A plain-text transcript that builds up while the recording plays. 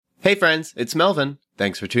Hey friends, it's Melvin.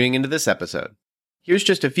 Thanks for tuning into this episode. Here's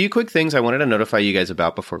just a few quick things I wanted to notify you guys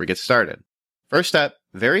about before we get started. First up,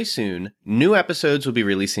 very soon, new episodes will be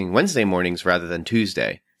releasing Wednesday mornings rather than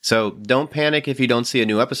Tuesday. So don't panic if you don't see a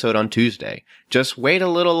new episode on Tuesday. Just wait a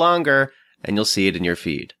little longer and you'll see it in your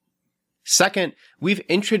feed. Second, we've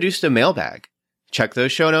introduced a mailbag. Check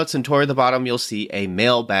those show notes and toward the bottom you'll see a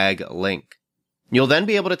mailbag link. You'll then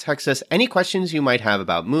be able to text us any questions you might have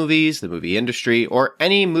about movies, the movie industry, or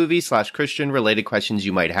any movie/Christian related questions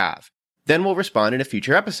you might have. Then we'll respond in a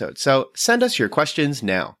future episode, so send us your questions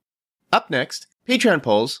now. Up next, Patreon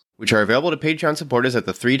polls, which are available to Patreon supporters at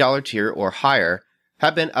the $3 tier or higher,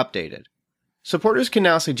 have been updated. Supporters can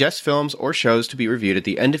now suggest films or shows to be reviewed at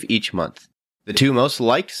the end of each month. The two most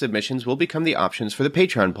liked submissions will become the options for the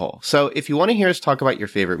Patreon poll. So if you want to hear us talk about your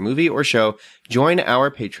favorite movie or show, join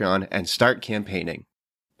our Patreon and start campaigning.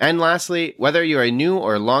 And lastly, whether you're a new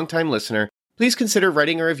or longtime listener, please consider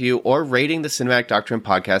writing a review or rating the Cinematic Doctrine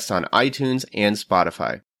podcast on iTunes and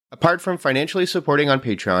Spotify. Apart from financially supporting on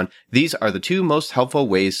Patreon, these are the two most helpful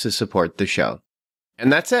ways to support the show.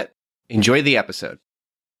 And that's it. Enjoy the episode.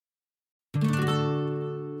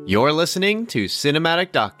 You're listening to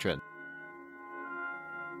Cinematic Doctrine.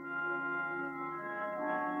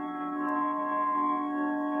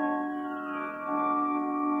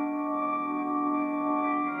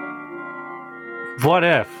 What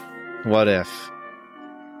if? What if?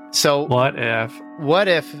 So, What if? What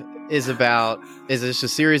If is just a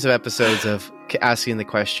series of episodes of asking the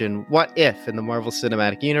question, what if in the Marvel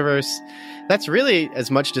Cinematic Universe? That's really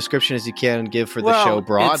as much description as you can give for the show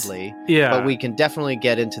broadly. But we can definitely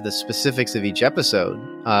get into the specifics of each episode,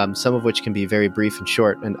 some of which can be very brief and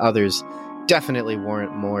short, and others definitely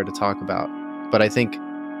warrant more to talk about. But I think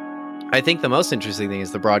the most interesting thing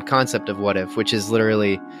is the broad concept of what if, which is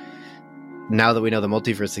literally, now that we know the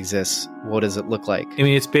multiverse exists, what does it look like? I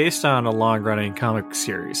mean, it's based on a long-running comic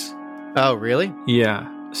series. Oh, really? Yeah.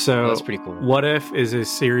 So that's pretty cool. What If is a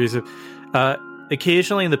series of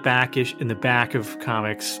occasionally in the back of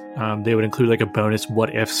comics, they would include like a bonus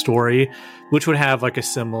what if story, which would have like a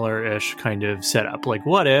similar-ish kind of setup. Like,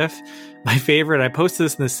 what if my favorite? I posted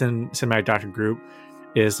this in the Cinematic Doctrine group.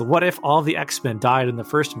 Is what if all the X-Men died in the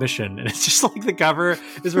first mission? And it's just like the cover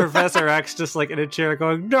is Professor X just like in a chair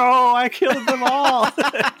going, no, I killed them all.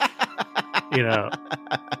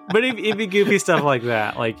 But it'd be goofy stuff like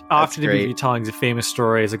that. Like often it'd be telling the famous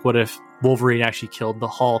stories. Like what if Wolverine actually killed the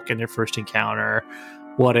Hulk in their first encounter?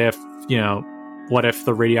 What if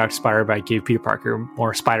the radioactive spider bite gave Peter Parker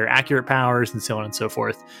more spider accurate powers and so on and so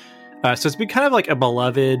forth. So it's been kind of like a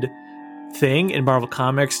beloved thing in Marvel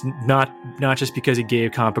Comics, not just because it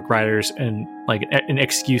gave comic book writers an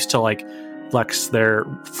excuse to like flex their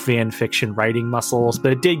fan fiction writing muscles,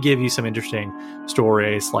 but it did give you some interesting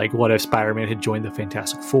stories. Like what if Spider-Man had joined the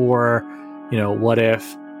Fantastic Four? What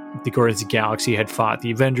if the Guardians of the Galaxy had fought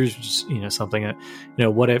the Avengers? Which is, something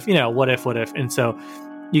that what if, and so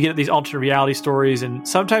you get these alternate reality stories, and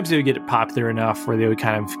sometimes they would get popular enough where they would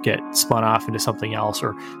kind of get spun off into something else,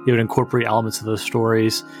 or they would incorporate elements of those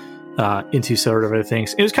stories into sort of other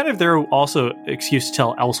things. It was kind of their also excuse to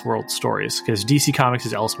tell Elseworld stories, because DC Comics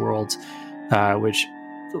is Elseworlds, which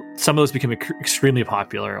some of those became extremely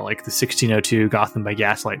popular, like the 1602 Gotham by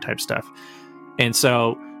Gaslight type stuff. And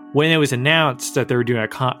so when it was announced that they were doing a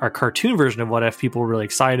cartoon version of What If, people were really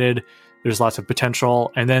excited. There's lots of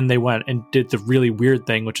potential. And then they went and did the really weird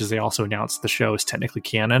thing, which is they also announced the show is technically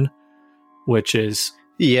canon, which is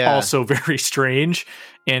also very strange.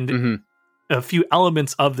 And a few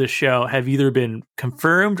elements of the show have either been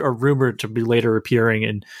confirmed or rumored to be later appearing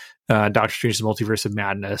in Doctor Strange's Multiverse of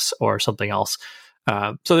Madness or something else.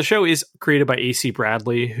 So the show is created by A.C.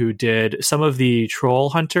 Bradley, who did some of the Troll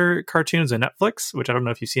Hunter cartoons on Netflix, which I don't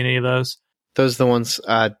know if you've seen any of those. Those are the ones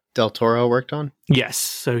Del Toro worked on? Yes.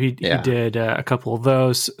 So he did a couple of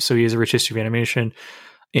those. So he has a rich history of animation.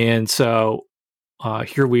 And so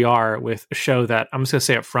here we are with a show that, I'm just going to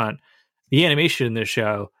say up front, the animation in this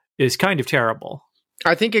show is kind of terrible.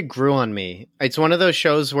 I think it grew on me. It's one of those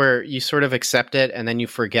shows where you sort of accept it and then you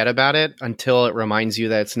forget about it until it reminds you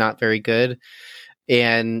that it's not very good.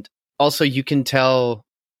 And also you can tell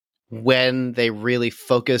when they really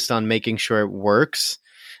focused on making sure it works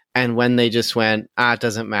and when they just went, it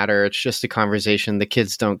doesn't matter. It's just a conversation. The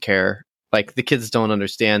kids don't care. Like the kids don't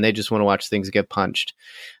understand. They just want to watch things get punched.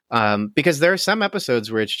 Because there are some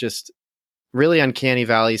episodes where it's just really uncanny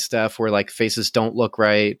valley stuff where like faces don't look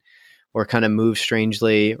right or kind of move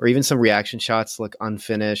strangely, or even some reaction shots look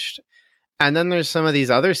unfinished. And then there's some of these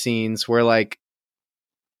other scenes where like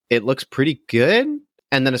it looks pretty good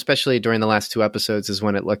And then especially during the last 2 episodes is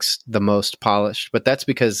when it looks the most polished. But that's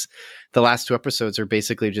because the last 2 episodes are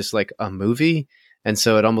basically just like a movie. And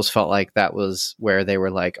so it almost felt like that was where they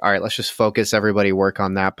were like, all right, let's just focus, everybody work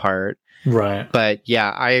on that part. Right. But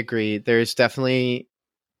yeah, I agree. There's definitely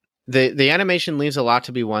the animation leaves a lot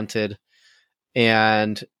to be wanted.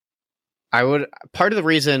 And part of the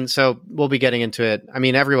reason, so we'll be getting into it. I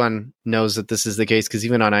mean, everyone knows that this is the case because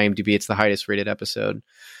even on IMDb, it's the highest rated episode.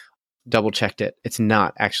 Double checked it. It's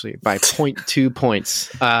not actually by 0.2 points.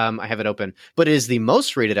 I have it open, but it is the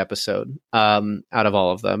most rated episode out of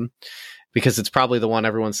all of them because it's probably the one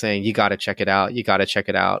everyone's saying, you got to check it out. You got to check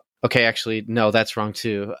it out. Okay, actually, no, that's wrong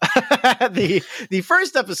too. The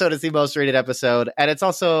first episode is the most rated episode, and it's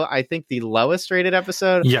also, I think, the lowest rated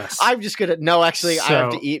episode. Yes. I'm just gonna I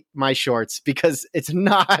have to eat my shorts because it's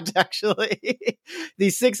not actually the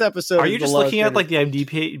 6th episode. Are you just looking at like the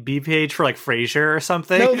IMDb page for like Frasier or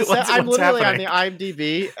something? No, I'm literally happening? on the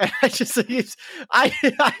IMDb, and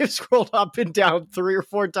I have scrolled up and down 3 or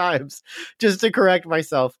 4 times just to correct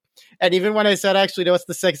myself. And even when I said, actually, no, it's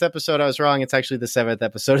the 6th episode, I was wrong. It's actually the 7th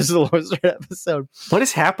episode. It's the lowest rated episode. What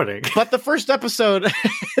is happening? But the first episode,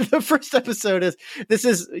 we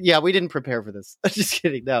didn't prepare for this. I'm just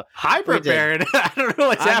kidding. No, I prepared. I don't know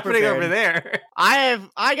what's happening over there.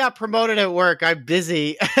 I got promoted at work. I'm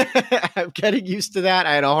busy. I'm getting used to that.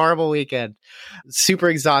 I had a horrible weekend. Super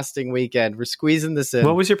exhausting weekend. We're squeezing this in.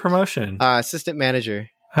 What was your promotion? Assistant manager.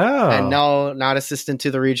 Oh. And no, not assistant to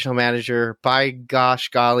the regional manager. By gosh,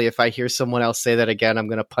 golly, if I hear someone else say that again, I'm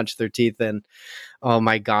going to punch their teeth in. Oh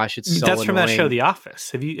my gosh, it's so That's annoying. from that show, The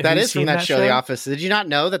Office. Have you That is seen from that show, The Office. Did you not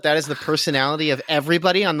know that is the personality of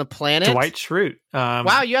everybody on the planet? Dwight Schrute.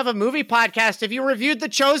 Wow, you have a movie podcast. Have you reviewed The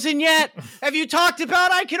Chosen yet? Have you talked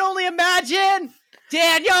about I Can Only Imagine?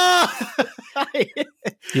 Daniel!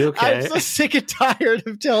 You okay? I'm so sick and tired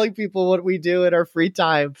of telling people what we do in our free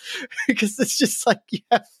time because it's just like you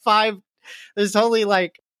have 5. There's only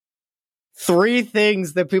like 3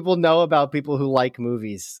 things that people know about people who like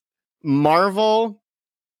movies: Marvel,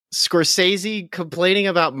 Scorsese complaining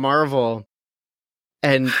about Marvel,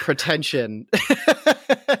 and pretension.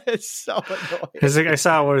 It's so annoying. It's like I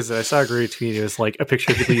saw a great tweet. It was like a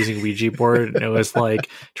picture of people using Ouija board, and it was like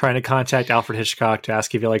trying to contact Alfred Hitchcock to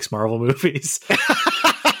ask if he likes Marvel movies.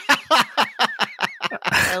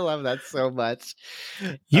 I love that so much.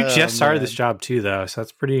 You just started this job too, though, so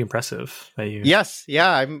that's pretty impressive. That you. Yes,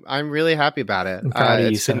 yeah, I'm really happy about it.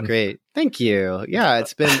 It's been great. Thank you. Yeah,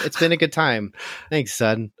 it's been a good time. Thanks,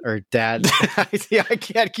 son or dad. I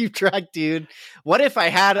can't keep track, dude. What if I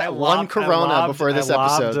had one Corona before this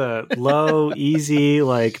episode? A low, easy,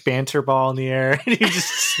 like banter ball in the air, and you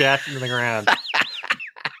just smash into the ground.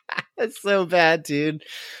 That's so bad, dude.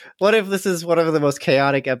 What if this is one of the most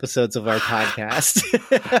chaotic episodes of our podcast?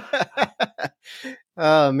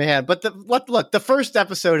 Oh man! But look, the first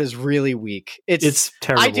episode is really weak. It's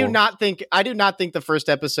terrible. I do not think the first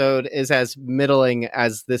episode is as middling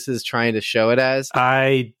as this is trying to show it as.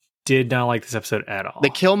 I did not like this episode at all.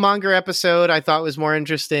 The Killmonger episode I thought was more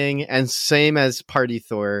interesting, and same as Party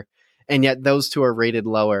Thor, and yet those 2 are rated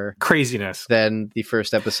lower. Craziness than the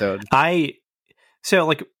first episode.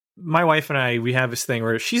 My wife and I, we have this thing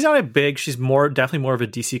where she's definitely more of a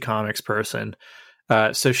DC Comics person.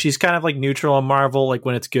 So she's kind of like neutral on Marvel. Like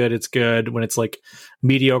when it's good, it's good. When it's like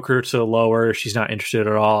mediocre to lower, she's not interested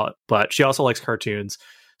at all. But she also likes cartoons.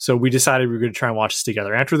 So we decided we were going to try and watch this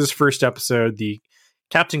together. After this first episode, the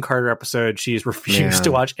Captain Carter episode, she's refused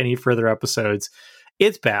to watch any further episodes.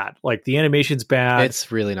 It's bad. Like the animation's bad.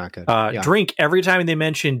 It's really not good. Drink every time they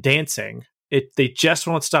mention dancing. They just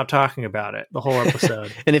won't stop talking about it the whole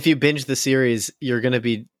episode. And if you binge the series, you're gonna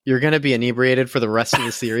be inebriated for the rest of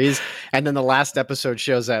the series, and then the last episode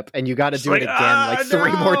shows up, and you got to do it again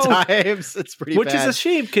 3 more times. It's pretty bad. Which is a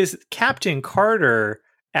shame because Captain Carter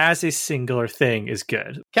as a singular thing is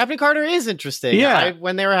good. Captain Carter is interesting. Yeah,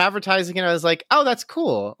 when they were advertising it, I was like, oh, that's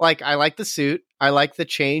cool. Like I like the suit, I like the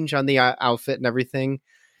change on the outfit and everything.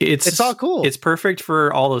 It's all cool. It's perfect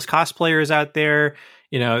for all those cosplayers out there.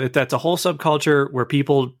 You know, that's a whole subculture where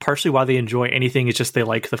people, partially why they enjoy anything, is just they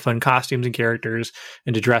like the fun costumes and characters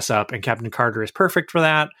and to dress up. And Captain Carter is perfect for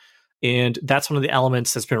that. And that's one of the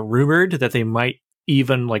elements that's been rumored that they might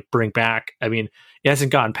even like bring back. I mean, it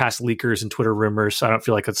hasn't gotten past leakers and Twitter rumors, so I don't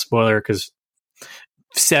feel like it's a spoiler because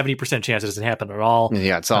 70% chance it doesn't happen at all.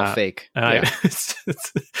 Yeah, it's all fake. You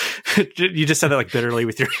just said that like bitterly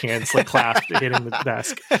with your hands like clasped hitting the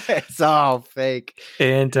desk. It's all fake.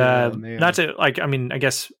 And not to like, I mean, I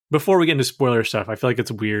guess before we get into spoiler stuff, I feel like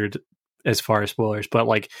it's weird as far as spoilers, but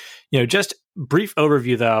like, you know, just brief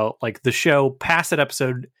overview though, like the show past that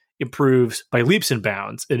episode improves by leaps and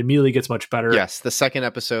bounds. It immediately gets much better. Yes, the second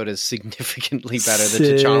episode is significantly better than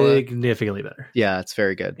T'Challa. Significantly better. Yeah, it's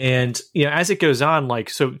very good. And as it goes on, like,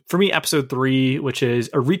 so for me, episode 3, which is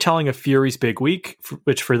a retelling of Fury's Big Week,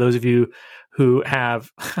 which for those of you who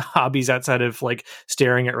have hobbies outside of like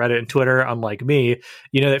staring at Reddit and Twitter, unlike me,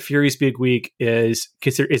 that Fury's Big Week is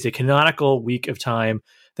a canonical week of time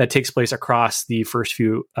that takes place across the first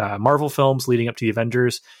few Marvel films leading up to the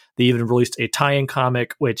Avengers. They even released a tie-in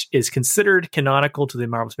comic, which is considered canonical to the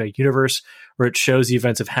Marvel Cinematic Universe, where it shows the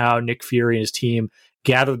events of how Nick Fury and his team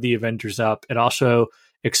gathered the Avengers up. It also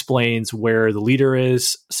explains where the leader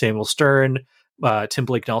is, Samuel Stern, Tim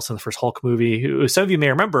Blake Nelson, the first Hulk movie, who some of you may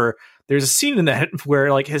remember. There's a scene in that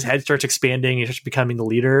where like his head starts expanding, he starts becoming the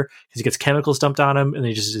leader because he gets chemicals dumped on him, and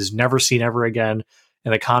he just is never seen ever again.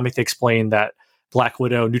 In the comic, they explain that Black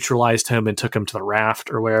Widow neutralized him and took him to the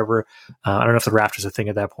raft or wherever. I don't know if the raft was a thing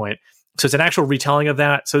at that point. So it's an actual retelling of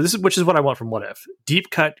that. So which is what I want from What If. Deep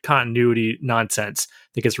cut continuity nonsense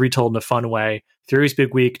that gets retold in a fun way. Fury's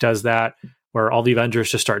Big Week does that, where all the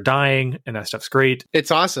Avengers just start dying, and that stuff's great.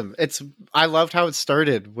 It's awesome. I loved how it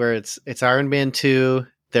started, where it's Iron Man 2.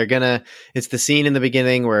 It's the scene in the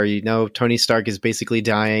beginning where, Tony Stark is basically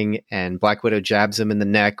dying and Black Widow jabs him in the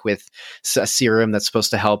neck with a serum that's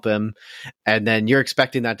supposed to help him. And then you're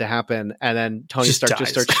expecting that to happen. And then Tony Stark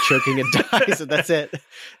just starts choking and dies. And that's it.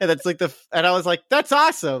 And that's like and I was like, that's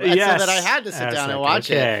awesome. And so then I had to sit down and watch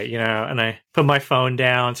it. And I put my phone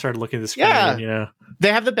down, started looking at the screen,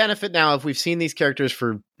 They have the benefit now of we've seen these characters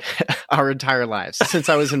for our entire lives, since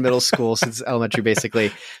I was in middle school, since elementary,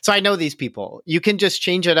 basically. So I know these people. You can just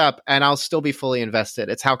change it up and I'll still be fully invested.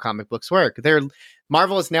 It's how comic books work.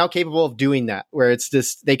 Marvel is now capable of doing that, where it's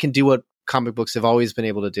just, they can do what comic books have always been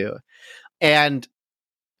able to do. And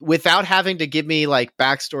without having to give me like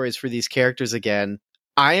backstories for these characters again,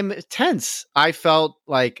 I am tense. I felt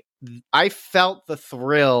the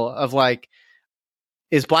thrill of like,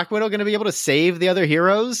 is Black Widow going to be able to save the other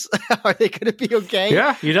heroes? Are they going to be okay?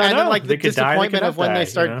 Yeah, you don't know. And then like the disappointment of when they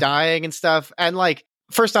start dying and stuff. And like,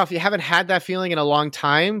 first off, you haven't had that feeling in a long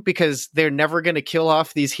time because they're never going to kill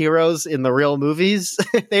off these heroes in the real movies.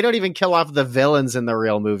 They don't even kill off the villains in the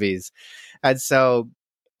real movies. And so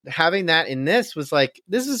having that in this was like,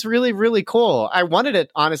 this is really, really cool. I wanted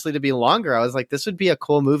it honestly to be longer. I was like, this would be a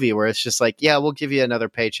cool movie where it's just like, yeah, we'll give you another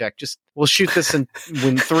paycheck. We'll shoot this in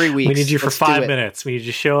 3 weeks. We need you for 5 minutes. We need you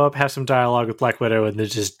to show up, have some dialogue with Black Widow, and then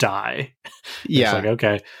just die. Yeah. It's like,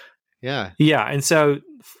 okay. Yeah. Yeah. And so,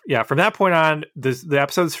 from that point on, the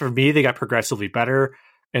episodes for me, they got progressively better.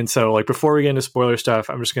 And so, like, before we get into spoiler stuff,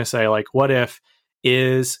 I'm just going to say, like, What If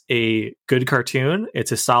is a good cartoon.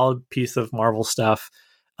 It's a solid piece of Marvel stuff.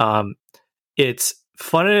 It's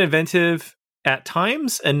fun and inventive at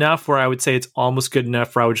times, enough where I would say it's almost good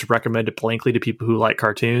enough where I would just recommend it blankly to people who like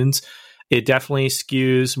cartoons. It definitely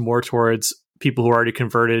skews more towards people who are already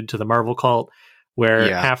converted to the Marvel cult,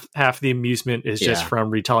 where half the amusement is just from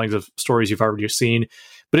retellings of stories you've already seen.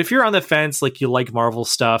 But if you're on the fence, like you like Marvel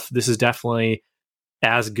stuff, this is definitely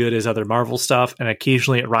as good as other Marvel stuff. And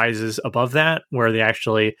occasionally it rises above that, where they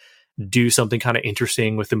actually do something kind of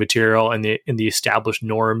interesting with the material and the established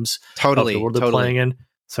norms of the world they're playing in.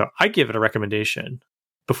 So I give it a recommendation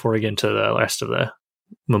before we get into the rest of the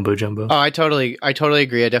mumbo jumbo. Oh, I totally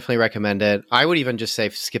agree. I definitely recommend it. I would even just say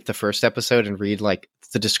skip the first episode and read like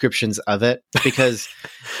the descriptions of it, because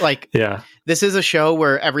like, this is a show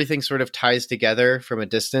where everything sort of ties together from a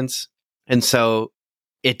distance. And so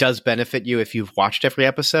it does benefit you if you've watched every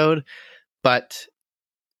episode, but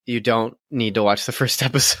you don't need to watch the first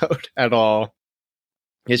episode at all.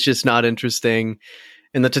 It's just not interesting.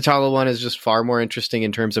 And the T'Challa one is just far more interesting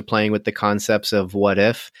in terms of playing with the concepts of what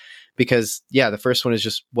if, because the first one is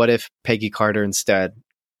just what if Peggy Carter instead.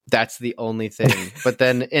 That's the only thing. But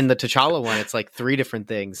then in the T'Challa one, it's like 3 different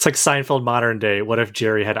things. It's like Seinfeld modern day. What if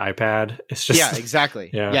Jerry had iPad? It's just exactly.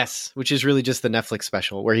 Yes, which is really just the Netflix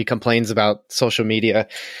special where he complains about social media.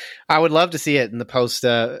 I would love to see it in the post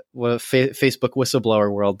Facebook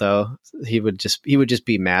whistleblower world, though. He would just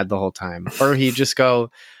be mad the whole time, or he'd just go,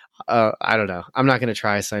 I don't know. I'm not going to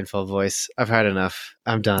try a Seinfeld voice. I've had enough.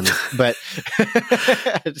 I'm done. But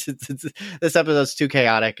this episode's too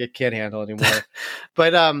chaotic. It can't handle anymore.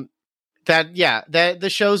 But the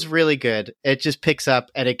show's really good. It just picks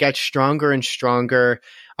up and it gets stronger and stronger.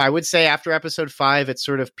 I would say after episode 5, it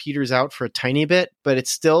sort of peters out for a tiny bit, but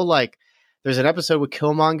it's still like there's an episode with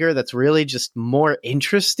Killmonger that's really just more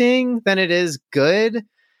interesting than it is good.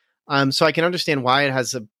 So I can understand why it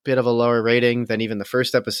has a bit of a lower rating than even the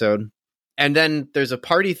first episode. And then there's a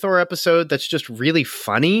Party Thor episode that's just really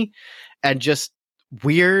funny and just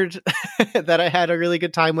weird that I had a really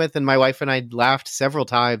good time with, and my wife and I laughed several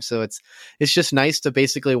times. So it's just nice to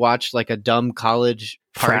basically watch like a dumb college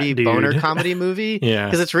party boner comedy movie. Yeah,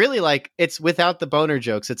 because it's really like, it's without the boner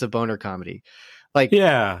jokes, it's a boner comedy. Like,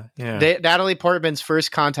 Natalie Portman's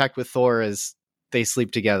first contact with Thor is they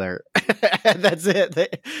sleep together. And that's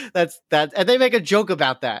it. That's that, and they make a joke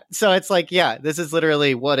about that. So it's like, yeah, this is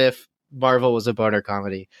literally what if Marvel was a boner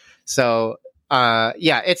comedy. So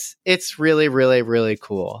it's really, really, really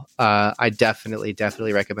cool. I definitely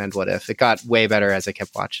recommend What If. It got way better as I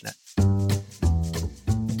kept watching it.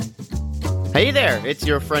 Hey there, it's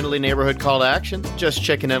your friendly neighborhood call to action. Just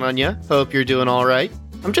checking in on you. Hope you're doing all right.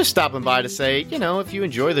 I'm just stopping by to say, if you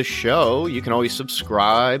enjoy the show, you can always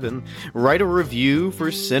subscribe and write a review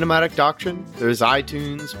for Cinematic Doctrine. There's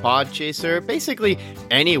iTunes, Podchaser, basically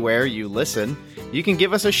anywhere you listen. You can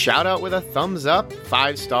give us a shout out with a thumbs up,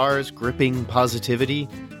 5 stars, gripping positivity.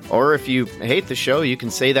 Or if you hate the show, you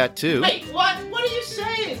can say that too. Wait, what? What are you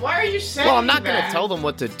saying? Why are you saying that? Well, I'm not going to tell them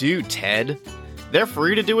what to do, Ted. They're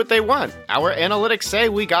free to do what they want. Our analytics say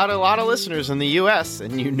we got a lot of listeners in the US,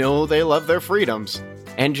 and they love their freedoms.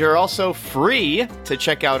 And you're also free to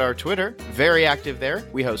check out our Twitter. Very active there.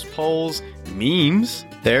 We host polls, memes.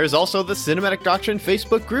 There's also the Cinematic Doctrine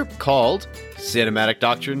Facebook group called Cinematic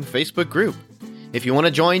Doctrine Facebook Group. If you want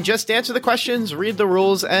to join, just answer the questions, read the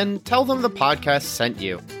rules, and tell them the podcast sent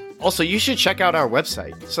you. Also, you should check out our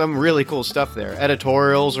website. Some really cool stuff there.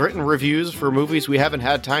 Editorials, written reviews for movies we haven't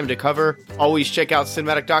had time to cover. Always check out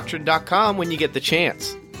cinematicdoctrine.com when you get the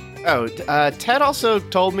chance. Oh, Ted also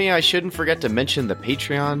told me I shouldn't forget to mention the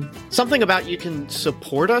Patreon. Something about you can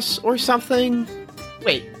support us or something?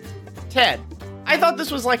 Wait, Ted, I thought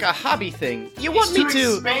this was like a hobby thing. You want me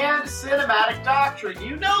to expand Cinematic Doctrine?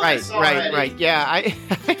 You know this already. Right. Yeah,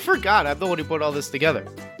 I forgot. I'm the one who put all this together.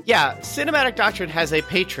 Yeah, Cinematic Doctrine has a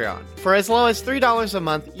Patreon. For as low as $3 a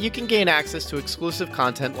month, you can gain access to exclusive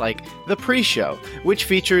content like The Pre-Show, which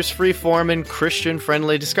features free-form and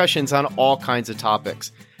Christian-friendly discussions on all kinds of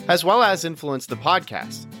topics, as well as influence the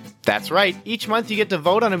podcast. That's right, each month you get to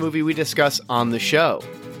vote on a movie we discuss on the show.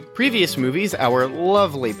 Previous movies our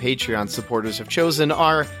lovely Patreon supporters have chosen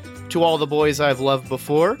are To All the Boys I've Loved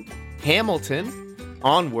Before, Hamilton,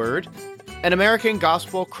 Onward, and American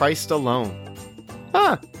Gospel Christ Alone.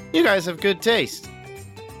 Huh, you guys have good taste.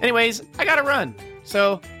 Anyways, I gotta run,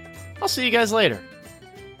 so I'll see you guys later.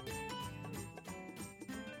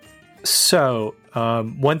 So,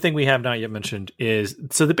 one thing we have not yet mentioned is,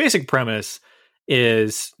 so the basic premise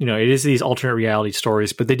is, it is these alternate reality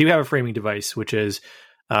stories, but they do have a framing device, which is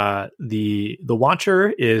the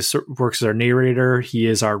Watcher works as our narrator. He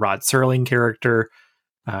is our Rod Serling character.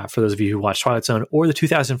 For those of you who watched Twilight Zone or the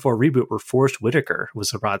 2004 reboot where Forrest Whitaker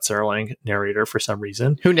was a Rod Serling narrator for some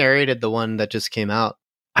reason. Who narrated the one that just came out?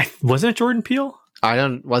 Wasn't it Jordan Peele?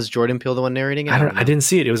 Was Jordan Peele the one narrating it? I didn't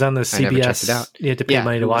see it. It was on the CBS. I never checked it out. You had to pay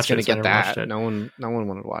money to watch it. Get that. No one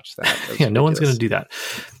wanted to watch that. Yeah, no one's going to do that.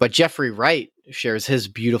 But Jeffrey Wright shares his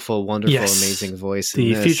beautiful, wonderful, amazing voice.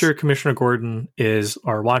 The future Commissioner Gordon is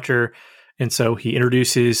our Watcher, and so he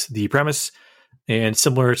introduces the premise, and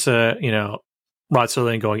similar to Rod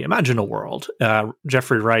Serling going, imagine a world.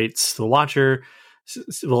 Jeffrey Wright's The Watcher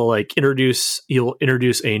will introduce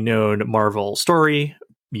a known Marvel story.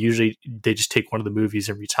 Usually they just take one of the movies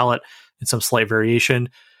and retell it in some slight variation.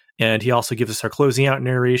 And he also gives us our closing out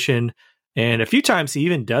narration. And a few times he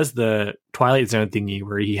even does the Twilight Zone thingy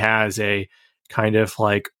where he has a kind of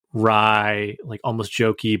wry, almost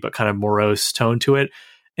jokey, but kind of morose tone to it.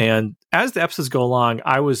 And as the episodes go along,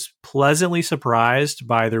 I was pleasantly surprised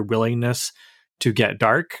by their willingness to get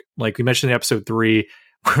dark. Like we mentioned in episode 3,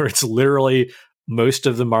 where it's literally most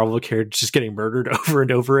of the Marvel characters just getting murdered over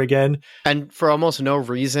and over again. And for almost no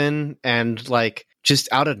reason, and just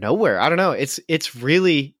out of nowhere. I don't know. It's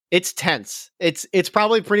tense. It's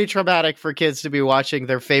probably pretty traumatic for kids to be watching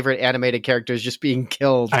their favorite animated characters just being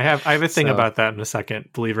killed. I have a thing about that in a second,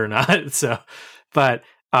 believe it or not. But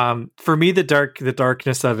for me, the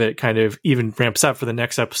darkness of it kind of even ramps up for the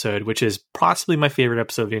next episode, which is possibly my favorite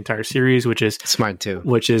episode of the entire series, which is it's mine too.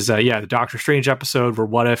 Which is the Doctor Strange episode where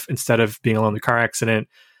What If, instead of being alone in the car accident,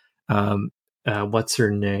 what's her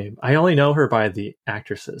name? I only know her by the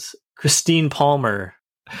actresses. Christine Palmer.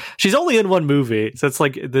 She's only in one movie, so it's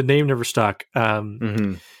the name never stuck.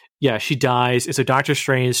 Yeah, she dies, and so Doctor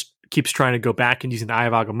Strange keeps trying to go back and using the Eye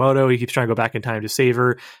of Agamotto. He keeps trying to go back in time to save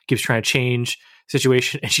her. Keeps trying to change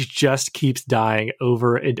situation, and she just keeps dying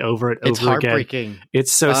over and over and it's over heartbreaking. Again.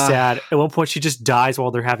 It's so sad. At one point, she just dies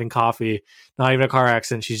while they're having coffee. Not even a car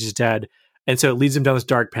accident. She's just dead. And so it leads him down this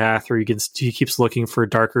dark path where he keeps looking for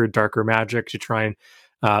darker magic to try and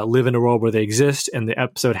live in a world where they exist. And the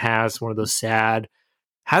episode has one of those sad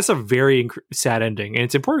has a very sad ending. And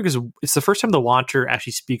it's important because it's the first time the Watcher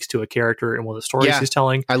actually speaks to a character in one of the stories he's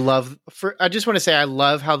telling. I just want to say I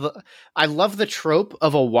love the trope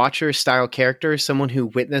of a Watcher style character, someone who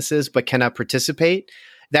witnesses but cannot participate.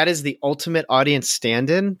 That is the ultimate audience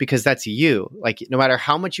stand-in, because that's you. Like, no matter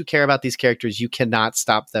how much you care about these characters, you cannot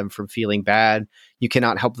stop them from feeling bad. You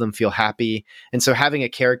cannot help them feel happy. And so having a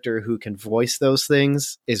character who can voice those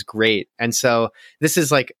things is great. And so this is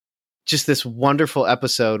like just this wonderful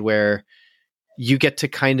episode where you get to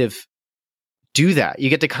kind of do that. You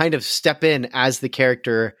get to kind of step in as the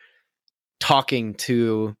character talking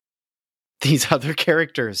to these other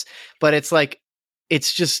characters. But it's like,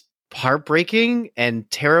 it's just heartbreaking and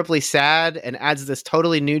terribly sad, and adds this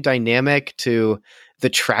totally new dynamic to the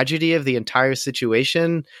tragedy of the entire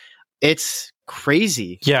situation. It's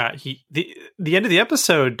crazy. Yeah, the end of the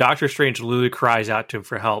episode, Doctor Strange literally cries out to him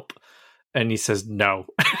for help, and he says no.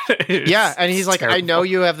 Yeah, and he's like, terrible. I know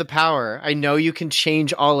you have the power. I know you can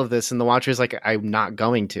change all of this. And the Watcher's like, I'm not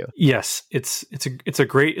going to. Yes, it's a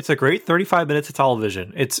great 35 minutes of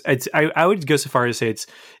television. I would go so far as to say it's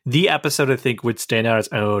the episode I think would stand out on its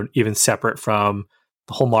own, even separate from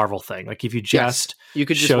the whole Marvel thing. Like if you just you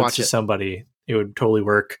could just show watch it to it. Somebody, it would totally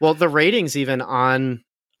work. Well, the ratings even on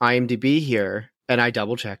IMDb here, and I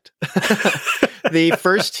double checked. The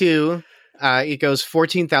first two, it goes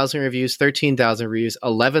 14,000 reviews, 13,000 reviews,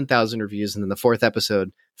 11,000 reviews, and then the fourth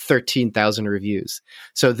episode, 13,000 reviews.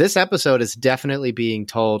 So this episode is definitely being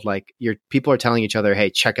told, like, people are telling each other, hey,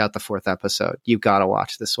 check out the fourth episode. You got to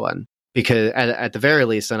watch this one. Because at the very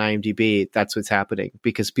least on IMDb, that's what's happening,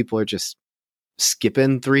 because people are just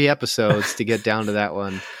skipping 3 episodes to get down to that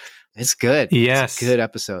one. It's good. Yes. It's a good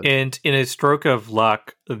episode. And in a stroke of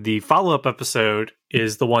luck, the follow-up episode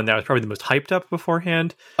is the one that was probably the most hyped up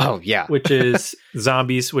beforehand. Oh, yeah. Which is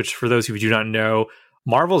Zombies, which for those who do not know,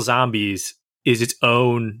 Marvel Zombies is its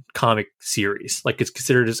own comic series. Like it's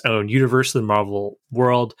considered its own universe in the Marvel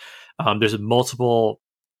world. There's multiple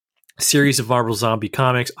series of Marvel zombie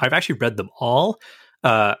comics. I've actually read them all.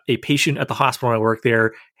 A patient at the hospital when I worked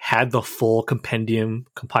there had the full compendium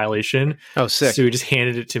compilation. Oh, sick. So he just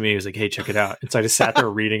handed it to me. He was like, hey, check it out. And so I just sat there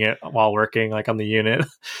reading it while working, like on the unit.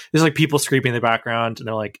 There's like people screaming in the background, and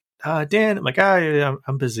they're like, Dan. I'm like, yeah,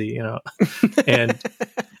 I'm busy, you know. And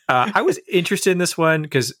I was interested in this one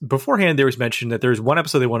because beforehand there was mention that there was one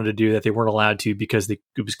episode they wanted to do that they weren't allowed to because it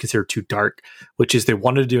was considered too dark, which is they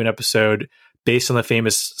wanted to do an episode based on the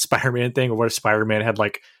famous Spider-Man thing, or what if Spider-Man had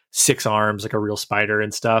like 6 arms, like a real spider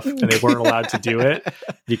and stuff, and they weren't allowed to do it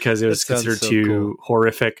because it was considered too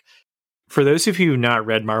horrific. For those of you who have not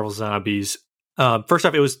read Marvel Zombies, first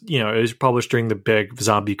off, it was published during the big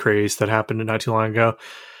zombie craze that happened not too long ago.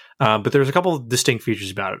 But there's a couple of distinct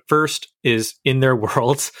features about it. First is in their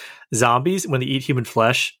worlds, zombies, when they eat human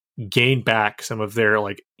flesh, gain back some of their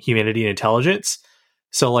like humanity and intelligence.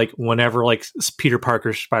 So like whenever like Peter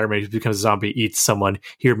Parker, Spider-Man, who becomes a zombie, eats someone,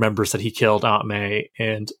 he remembers that he killed Aunt May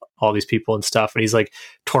and all these people and stuff. And he's like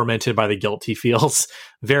tormented by the guilt he feels.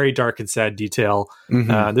 Very dark and sad detail.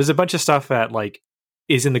 Mm-hmm. There's a bunch of stuff that like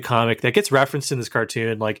is in the comic that gets referenced in this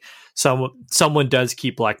cartoon. Like someone does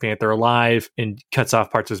keep Black Panther alive and cuts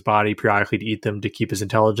off parts of his body periodically to eat them to keep his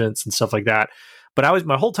intelligence and stuff like that. But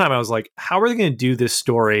my whole time I was like, how are they going to do this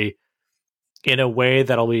story in a way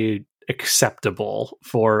that'll be acceptable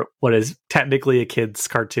for what is technically a kid's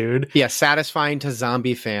cartoon? Yeah, satisfying to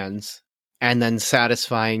zombie fans and then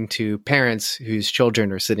satisfying to parents whose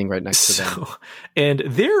children are sitting right next to them. And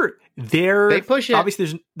they push it.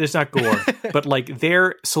 Obviously there's not gore, but like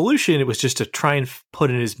their solution, it was just to try and put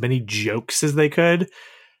in as many jokes as they could.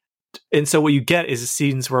 And so what you get is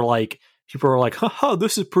scenes where like people are like, "Haha,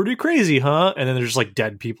 this is pretty crazy, huh?" And then there's like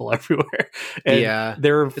dead people everywhere. And yeah,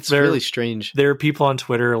 it's they're really strange. There are people on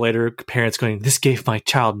Twitter later, parents going, "This gave my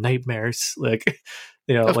child nightmares." Like,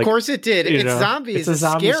 you know, of course it did. It's zombies. It's a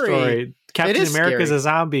zombie scary. story. Captain America's a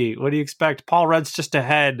zombie. What do you expect? Paul Rudd's just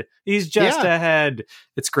ahead. He's just ahead.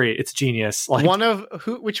 It's great. It's genius. Like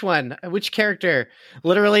which character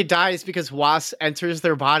literally dies because Wasp enters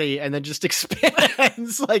their body and then just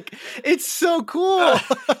expands. Like, it's so cool.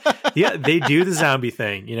 Yeah, they do the zombie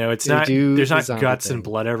thing. You know, there's not guts and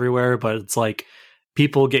blood everywhere, but it's like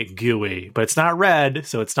people get gooey, but it's not red,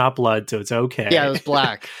 so it's not blood, so it's okay. Yeah, it was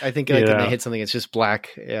black. I think like when they hit something, it's just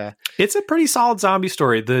black. Yeah, it's a pretty solid zombie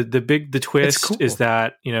story. The twist is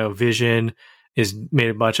that, you know, Vision is made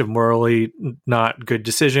a bunch of morally not good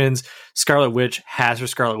decisions. Scarlet Witch has her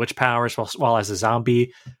Scarlet Witch powers while as a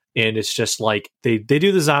zombie, and it's just like they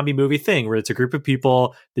do the zombie movie thing where it's a group of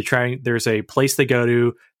people. There's a place they go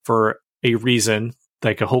to for a reason,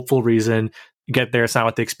 like a hopeful reason. You get there, it's not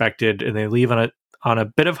what they expected, and they leave on a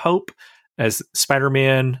bit of hope, as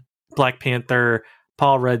Spider-Man, Black Panther,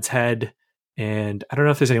 Paul Rudd's head, and I don't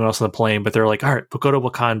know if there's anyone else on the plane, but they're like, all right, we'll go to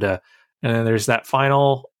Wakanda. And then there's that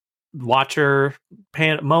final Watcher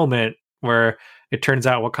moment where it turns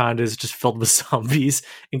out Wakanda is just filled with zombies,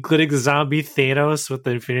 including the zombie Thanos with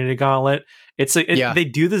the Infinity Gauntlet. They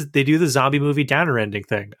do the zombie movie downer ending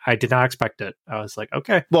thing. I did not expect it. I was like,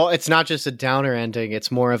 okay. Well, it's not just a downer ending.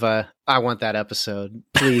 It's more of a, I want that episode,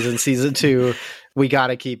 please. In season 2, we got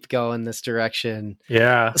to keep going this direction.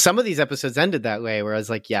 Yeah. Some of these episodes ended that way where I was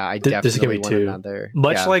like, yeah, I definitely want another.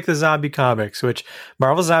 Much like the zombie comics, which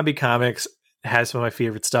Marvel Zombie Comics has some of my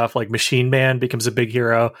favorite stuff. Like Machine Man becomes a big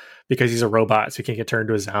hero because he's a robot, so he can't get turned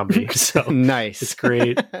into a zombie. So nice. It's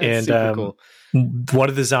great. And super cool. One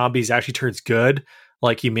of the zombies actually turns good.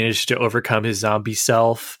 Like he managed to overcome his zombie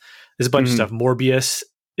self. There's a bunch of stuff. Morbius,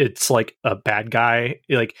 it's like a bad guy.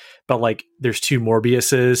 But there's 2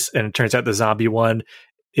 Morbiuses, and it turns out the zombie one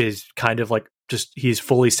is kind of like just he's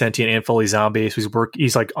fully sentient and fully zombie. So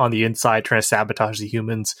he's like on the inside trying to sabotage the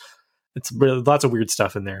humans. It's really lots of weird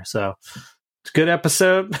stuff in there. So it's a good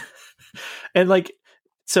episode. And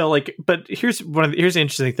but here's the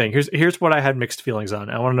interesting thing. Here's what I had mixed feelings on.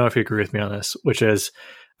 I want to know if you agree with me on this, which is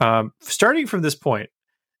starting from this point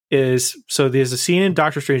is, so there's a scene in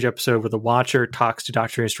Doctor Strange episode where the Watcher talks to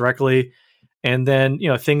Doctor Strange directly, and then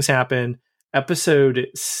things happen. Episode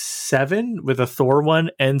 7 with the Thor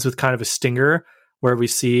one ends with kind of a stinger where we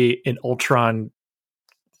see an Ultron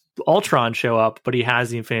show up, but he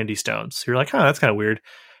has the Infinity Stones. So you're like, that's kind of weird.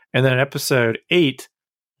 And then in episode 8,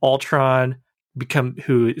 Ultron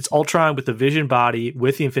it's Ultron with the Vision body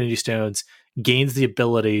with the Infinity Stones, gains the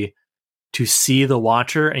ability to see the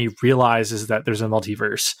Watcher, and he realizes that there's a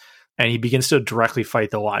multiverse, and he begins to directly fight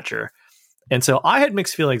the Watcher. And so I had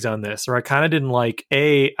mixed feelings on this, or I kind of didn't like.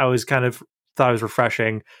 I was kind of thought it was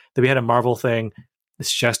refreshing that we had a Marvel thing.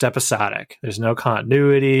 It's just episodic. There's no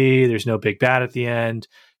continuity. There's no big bad at the end.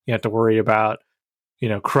 You have to worry about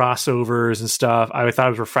crossovers and stuff. I thought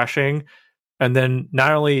it was refreshing. And then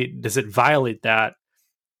not only does it violate that,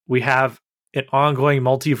 we have an ongoing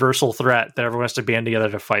multiversal threat that everyone has to band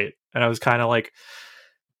together to fight. And I was kind of like,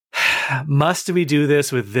 must we do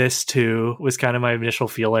this with this too? Was kind of my initial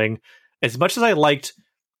feeling. As much as I liked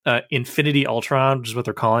Infinity Ultron, which is what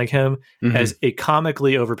they're calling him, as a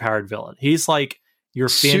comically overpowered villain. He's like your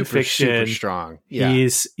fan fiction, super strong. Yeah.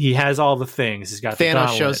 He has all the things. He's got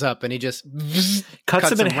Thanos shows up and he just cuts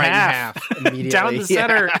him in right half immediately. down the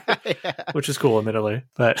center, yeah. which is cool, admittedly.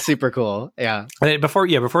 But super cool. Yeah. And before we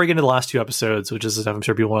get into the last 2 episodes, which is the stuff I'm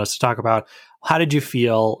sure people want us to talk about, how did you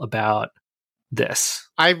feel about this?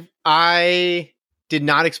 I did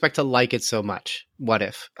not expect to like it so much. What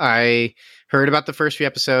if? I heard about the first few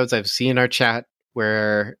episodes. I've seen our chat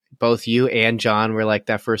where both you and John were like,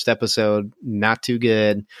 that first episode, not too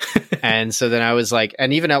good. And so then I was like,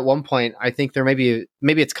 and even at one point, I think there maybe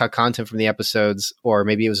it's cut content from the episodes, or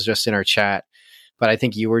maybe it was just in our chat. But I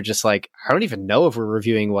think you were just like, I don't even know if we're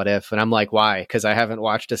reviewing What If. And I'm like, why? Because I haven't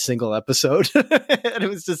watched a single episode. And it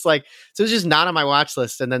was just like, so it was just not on my watch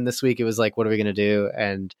list. And then this week it was like, what are we going to do?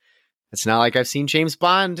 And it's not like I've seen James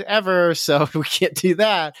Bond ever, so we can't do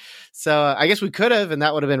that. So I guess we could have, and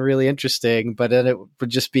that would have been really interesting. But then it would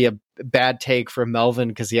just be a bad take from Melvin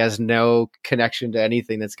because he has no connection to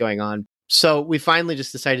anything that's going on. So we finally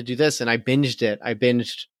just decided to do this, and I binged it. I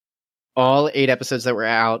binged all 8 episodes that were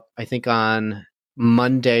out, I think on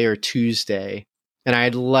Monday or Tuesday, and I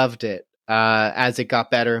had loved it as it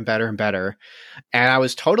got better and better and better. And I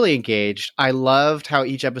was totally engaged. I loved how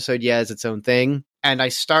each episode has its own thing. And I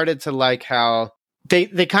started to like how they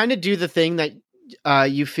kind of do the thing that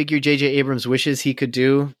you figure J.J. Abrams wishes he could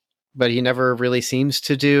do, but he never really seems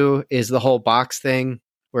to do, is the whole box thing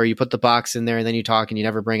where you put the box in there and then you talk and you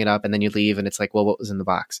never bring it up and then you leave and it's like, well, what was in the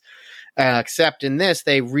box? Except in this,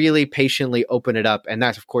 they really patiently open it up. And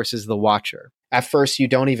that, of course, is the Watcher. At first, you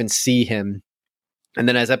don't even see him. And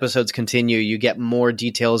then as episodes continue, you get more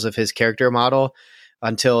details of his character model.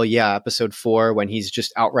 Until, episode 4, when he's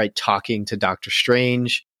just outright talking to Doctor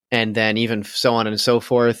Strange. And then even so on and so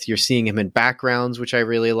forth, you're seeing him in backgrounds, which I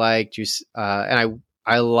really liked. And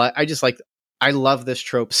I love this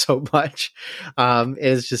trope so much. It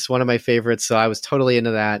is just one of my favorites. So I was totally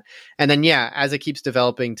into that. And then, as it keeps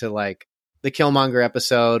developing to like the Killmonger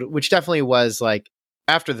episode, which definitely was like,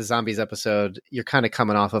 after the zombies episode, you're kind of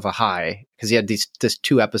coming off of a high because you had this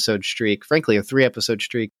 2-episode streak, frankly, a 3-episode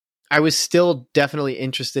streak. I was still definitely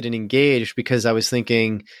interested and engaged because I was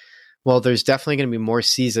thinking, well, there's definitely going to be more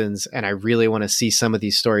seasons and I really want to see some of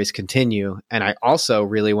these stories continue. And I also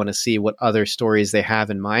really want to see what other stories they have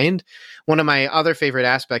in mind. One of my other favorite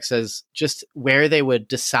aspects is just where they would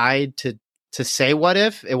decide to to say what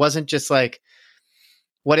if. It wasn't just like,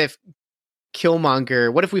 what if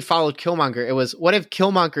Killmonger, what if we followed Killmonger? It was, what if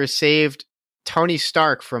Killmonger saved Tony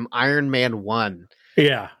Stark from Iron Man 1?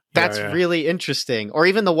 Yeah. That's really interesting. Or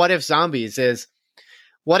even the what if zombies is,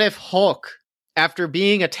 what if Hulk, after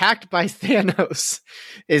being attacked by Thanos,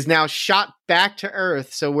 is now shot back to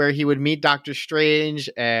Earth, so where he would meet Doctor Strange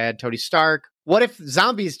and Tony Stark? What if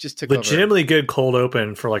zombies just took legitimately over? Good cold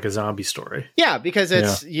open for like a zombie story. Yeah, because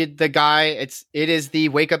it's the guy. It is the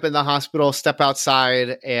wake up in the hospital, step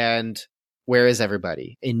outside, and where is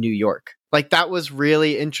everybody in New York? Like, that was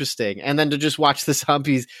really interesting. And then to just watch the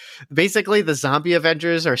zombies, basically the zombie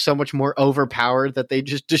Avengers are so much more overpowered that they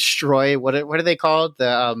just destroy what are they called?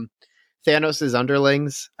 The Thanos'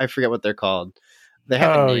 underlings. I forget what they're called. They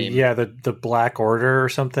have a name. Yeah, the Black Order or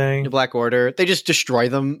something. The Black Order. They just destroy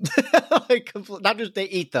them. Like, not just they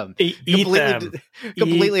eat them.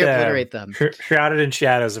 Completely obliterate them. Shrouded in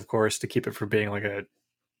shadows, of course, to keep it from being like a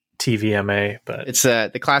TVMA. But it's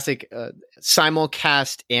the classic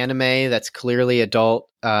simulcast anime that's clearly adult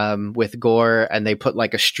with gore, and they put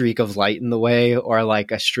like a streak of light in the way or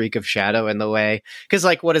like a streak of shadow in the way. Because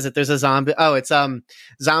like, what is it? There's a zombie. Oh, it's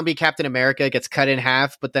zombie Captain America gets cut in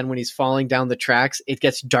half, but then when he's falling down the tracks, it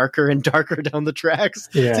gets darker and darker down the tracks.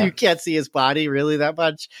 Yeah. So you can't see his body really that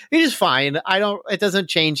much. It is fine. It doesn't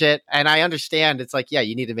change it. And I understand it's like, yeah,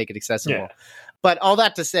 you need to make it accessible. Yeah. But all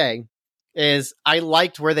that to say is I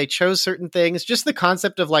liked where they chose certain things. Just the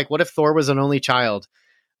concept of like, what if Thor was an only child?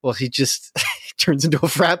 Well, he just turns into a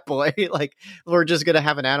frat boy. Like, we're just going to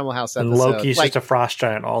have an Animal House episode. And Loki's like, just a frost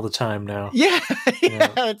giant all the time now. Yeah.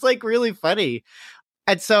 It's like really funny.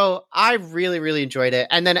 And so I really, really enjoyed it.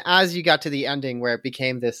 And then as you got to the ending where it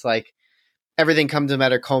became this, like, everything comes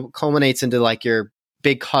together, culminates into like your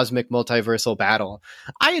big cosmic multiversal battle.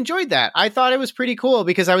 I enjoyed that. I thought it was pretty cool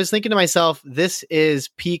because I was thinking to myself, this is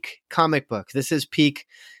peak comic book. This is peak.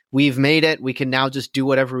 We've made it. We can now just do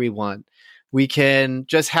whatever we want. We can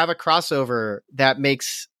just have a crossover that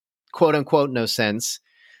makes quote unquote no sense,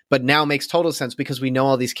 but now makes total sense because we know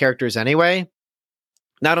all these characters anyway.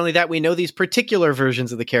 Not only that, we know these particular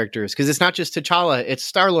versions of the characters because it's not just T'Challa, it's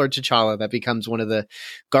Star-Lord T'Challa that becomes one of the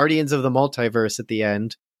guardians of the multiverse at the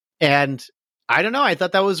end. And I don't know. I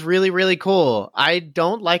thought that was really, really cool. I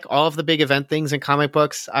don't like all of the big event things in comic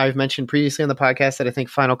books. I've mentioned previously on the podcast that I think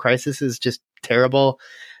Final Crisis is just terrible,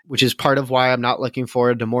 which is part of why I'm not looking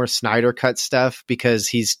forward to more Snyder cut stuff because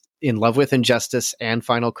he's in love with Injustice and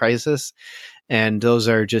Final Crisis. And those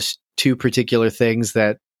are just two particular things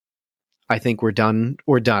that I think we're done.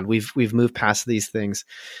 We've moved past these things.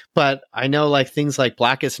 But I know like things like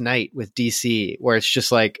Blackest Night with DC, where it's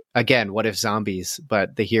just like, again, what if zombies,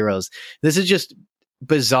 but the heroes. This is just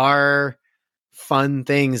bizarre, fun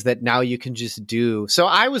things that now you can just do. So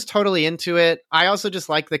I was totally into it. I also just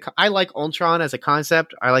like I like Ultron as a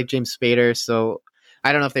concept. I like James Spader. So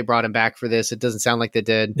I don't know if they brought him back for this. It doesn't sound like they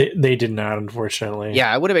did. They did not, unfortunately.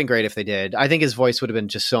 Yeah, it would have been great if they did. I think his voice would have been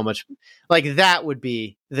just so much like that would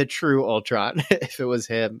be the true Ultron if it was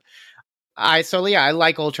him. I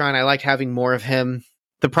like Ultron. I liked having more of him.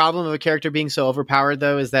 The problem of a character being so overpowered,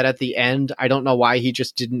 though, is that at the end, I don't know why he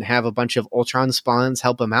just didn't have a bunch of Ultron spawns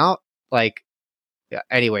help him out. Like, yeah,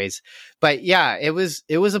 anyways, but yeah, it was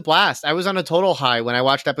a blast. I was on a total high when I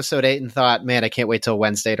watched episode 8 and thought, man, I can't wait till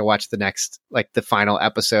Wednesday to watch the next, like the final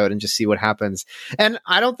episode and just see what happens. And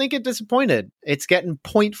I don't think it disappointed. It's getting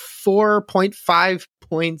 0.4, 0.5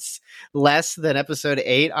 points less than episode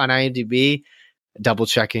 8 on IMDb. Double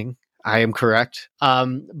checking. I am correct.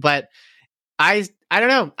 But I don't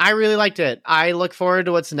know. I really liked it. I look forward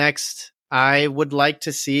to what's next. I would like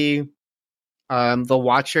to see The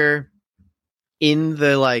Watcher in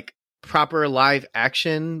the like proper live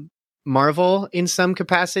action Marvel in some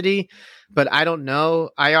capacity, but I don't know.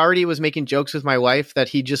 I already was making jokes with my wife that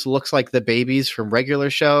he just looks like the babies from regular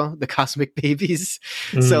show, the Cosmic Babies.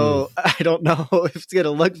 So I don't know if it's going to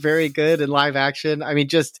look very good in live action. I mean,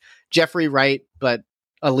 just Jeffrey Wright, but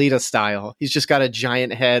Alita style. He's just got a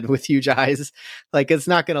giant head with huge eyes. Like, it's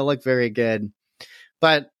not going to look very good,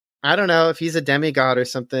 but I don't know if he's a demigod or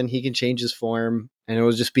something, he can change his form. And it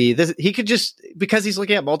will just be this. He could just, because he's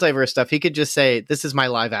looking at multiverse stuff, he could just say, this is my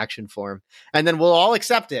live action form. And then we'll all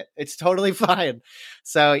accept it. It's totally fine.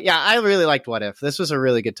 So yeah, I really liked What If. This was a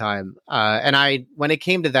really good time. And when it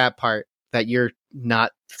came to that part that you're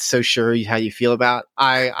not so sure how you feel about,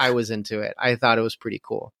 I was into it. I thought it was pretty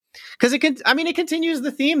cool. Because it continues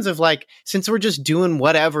the themes of like, since we're just doing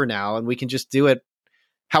whatever now and we can just do it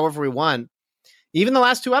however we want. Even the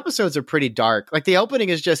last 2 episodes are pretty dark. Like the opening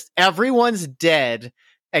is just everyone's dead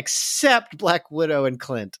except Black Widow and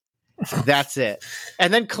Clint. That's it.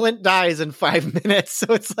 And then Clint dies in 5 minutes. So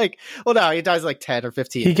it's like, well, no, he dies like 10 or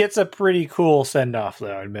 15. He gets a pretty cool send off,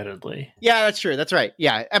 though, admittedly. Yeah, that's true. That's right.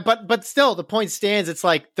 Yeah. But still, the point stands. It's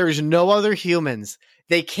like there's no other humans.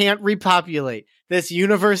 They can't repopulate. This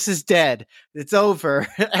universe is dead. It's over.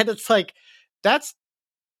 And it's like, that's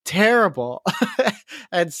terrible.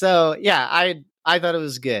 And so, yeah, I thought it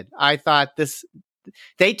was good. I thought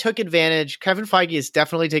they took advantage. Kevin Feige is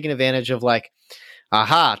definitely taking advantage of like,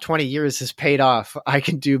 aha, 20 years has paid off. I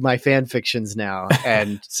can do my fan fictions now.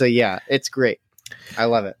 And so, yeah, it's great. I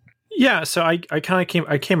love it. Yeah. So I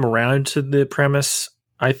came around to the premise.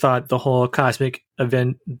 I thought the whole cosmic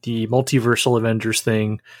event, the multiversal Avengers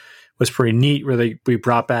thing was pretty neat, where we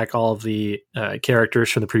brought back all of the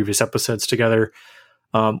characters from the previous episodes together.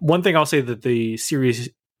 One thing I'll say that the series,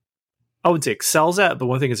 I would say, excels at, but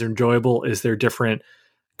one thing is enjoyable is their different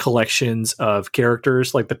collections of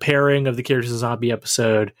characters, like the pairing of the characters in the zombie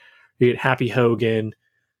episode. You get Happy Hogan,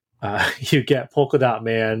 you get Polka Dot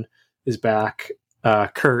Man is back,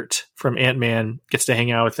 Kurt from Ant-Man gets to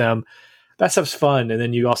hang out with them. That stuff's fun. And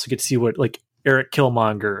then you also get to see what like Eric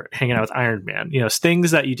Killmonger hanging out with Iron Man,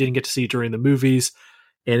 things that you didn't get to see during the movies.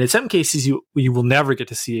 And in some cases you will never get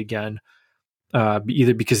to see again,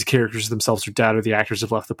 either because the characters themselves are dead or the actors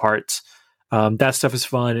have left the parts. That stuff is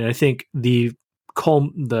fun. And I think the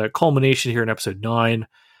culmination here in episode 9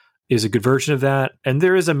 is a good version of that. And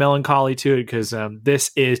there is a melancholy to it because this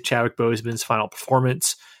is Chadwick Boseman's final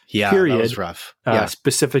performance. Yeah, period. That was rough.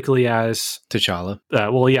 Specifically as T'Challa. I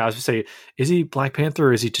was going to say, is he Black Panther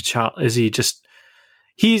or is he T'Challa? Is he just...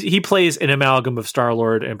 He plays an amalgam of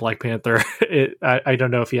Star-Lord and Black Panther. I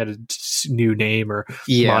don't know if he had a new name or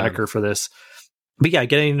moniker for this. But yeah,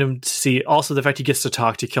 getting him to see... Also, the fact he gets to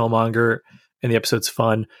talk to Killmonger in the episode's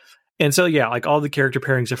fun. And so, yeah, like all the character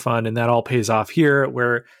pairings are fun, and that all pays off here,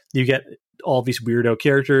 where you get all these weirdo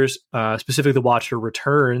characters. Specifically, the Watcher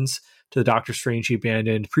returns to the Doctor Strange he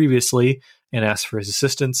abandoned previously and asks for his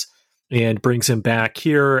assistance, and brings him back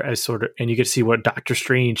here as and you get to see what Doctor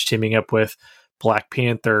Strange teaming up with Black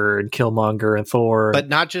Panther and Killmonger and Thor. But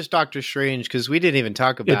not just Doctor Strange, because we didn't even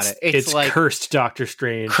talk about it. It's like cursed Doctor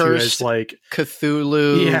Strange. Cursed, like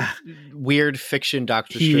Cthulhu, weird fiction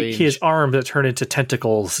Doctor Strange. He has arms that turn into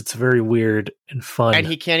tentacles. It's very weird and fun. And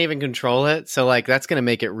he can't even control it. So like that's going to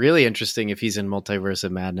make it really interesting if he's in Multiverse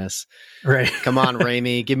of Madness. Right. Come on,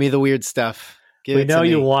 Raimi. Give me the weird stuff. We know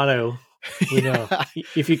you want to. You know,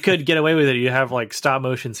 if you could get away with it, you have like stop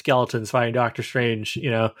motion skeletons fighting Doctor Strange,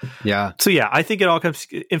 Yeah. So yeah, I think it all comes.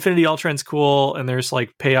 Infinity Ultron's cool, and there's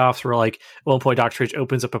like payoffs where like at one point Doctor Strange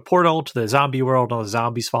opens up a portal to the zombie world, and all the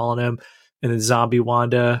zombies following him, and then zombie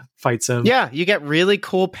Wanda fights him. Yeah, you get really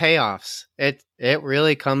cool payoffs. It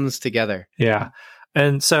really comes together. Yeah,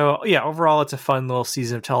 and so yeah, overall, it's a fun little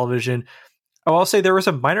season of television. I will say there was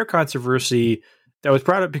a minor controversy that was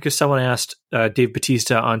brought up because someone asked Dave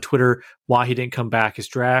Bautista on Twitter why he didn't come back as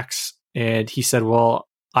Drax. And he said, well,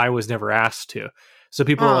 I was never asked to. So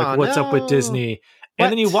people are like, what's up with Disney?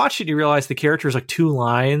 And then you watch it and you realize the character is like 2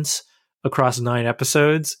 lines across 9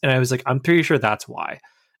 episodes. And I was like, I'm pretty sure that's why.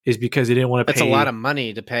 Is because he didn't want to pay. That's a lot of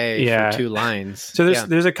money to pay for 2 lines. So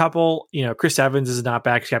there's a couple, Chris Evans is not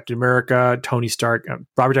back as Captain America. Tony Stark,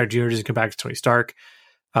 Robert Downey Jr. doesn't come back as Tony Stark.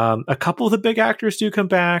 A couple of the big actors do come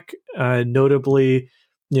back, notably,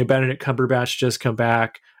 Benedict Cumberbatch just come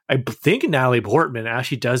back. I think Natalie Portman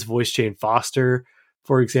actually does voice Jane Foster,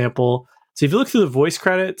 for example. So if you look through the voice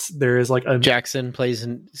credits, there is like Jackson plays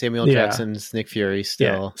in Samuel Jackson's Nick Fury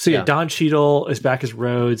still. Yeah. So Don Cheadle is back as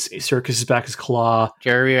Rhodes. Serkis is back as Claw.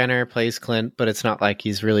 Jerry Renner plays Clint, but it's not like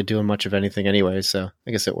he's really doing much of anything anyway. So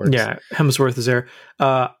I guess it works. Yeah, Hemsworth is there.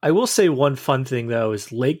 I will say one fun thing though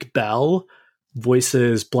is Lake Bell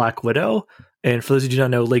voices Black Widow, and for those who do not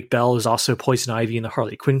know, Lake Bell is also Poison Ivy in the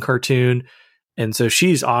Harley Quinn cartoon, and so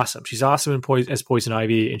she's awesome. She's awesome as Poison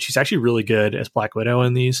Ivy, and she's actually really good as Black Widow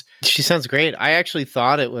in these. She sounds great. I actually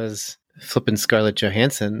thought it was flipping Scarlett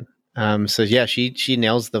Johansson. So yeah, she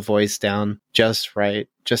nails the voice down just right,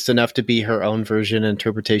 just enough to be her own version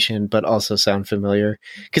interpretation, but also sound familiar.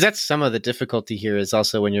 Because that's some of the difficulty here is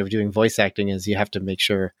also when you're doing voice acting is you have to make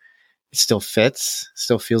sure it still fits,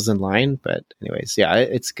 still feels in line. But anyways, yeah,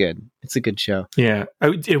 it's good. It's a good show. Yeah.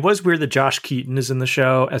 It was weird that Josh Keaton is in the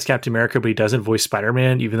show as Captain America, but he doesn't voice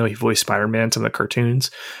Spider-Man, even though he voiced Spider-Man in some of the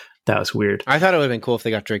cartoons. That was weird. I thought it would have been cool if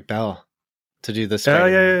they got Drake Bell to do this. Oh,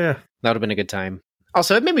 yeah. That would have been a good time.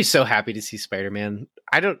 Also, it made me so happy to see Spider-Man.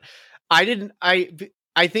 I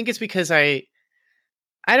think it's because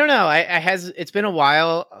I don't know. It's been a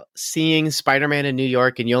while seeing Spider-Man in New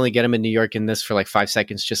York, and you only get him in New York in this for like 5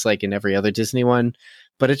 seconds, just like in every other Disney one.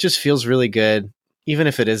 But it just feels really good, even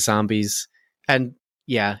if it is zombies. And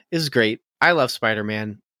Yeah, it's great. I love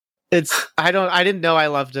Spider-Man. I didn't know I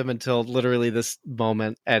loved him until literally this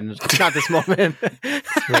moment, and not this moment,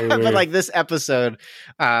 but like this episode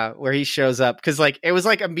where he shows up, because like it was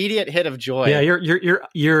like immediate hit of joy. Yeah,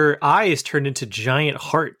 your eyes turned into giant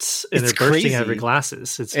hearts, and they're bursting out of your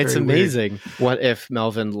glasses. It's amazing. Weird. What if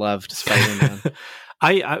Melvin loved Spider-Man?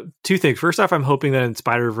 I two things. First off, I'm hoping that in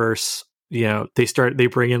Spider-Verse, they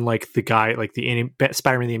bring in like the guy, like the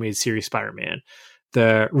Spider-Man the animated series Spider-Man,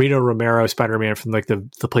 the Reno Romero Spider-Man from like the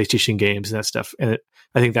PlayStation games and that stuff. And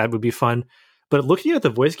I think that would be fun. But looking at the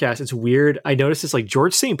voice cast, it's weird. I noticed this, like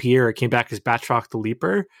George St. Pierre came back as Batroc the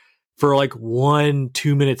Leaper for like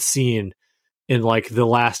 1-2 minute scene in like the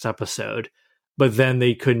last episode. But then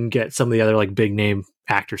they couldn't get some of the other like big name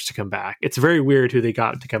actors to come back. It's very weird who they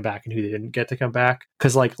got to come back and who they didn't get to come back.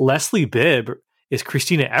 Because like Leslie Bibb is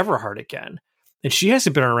Christina Everhart again. And she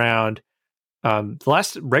hasn't been around. The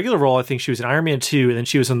last regular role, I think she was in Iron Man 2, and then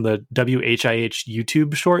she was in the WHIH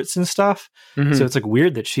YouTube shorts and stuff. Mm-hmm. So it's like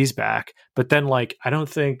weird that she's back. But then like, I don't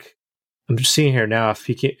think, I'm just seeing here now if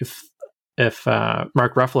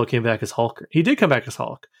Mark Ruffalo came back as Hulk. He did come back as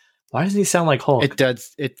Hulk. Why doesn't he sound like Hulk? It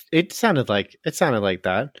does. It sounded like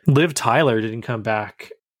that. Liv Tyler didn't come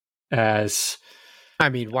back as. I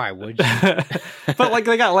mean, why would you? But like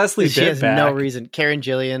they got Leslie Bibb She has back. no reason. Karen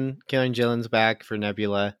Gillan's back for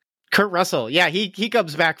Nebula. Kurt Russell, yeah, he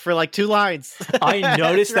comes back for like 2 lines. I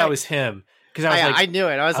noticed that was him because I knew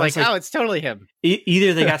it. I was like, oh, it's totally him.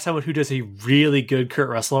 Either they got someone who does a really good Kurt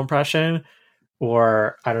Russell impression,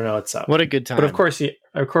 or I don't know what's up. What a good time! But of course,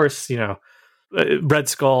 Red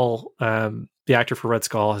Skull, the actor for Red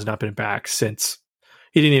Skull, has not been back since.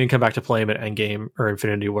 He didn't even come back to play him at Endgame or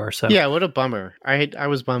Infinity War. So yeah, what a bummer. I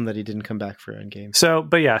was bummed that he didn't come back for Endgame. So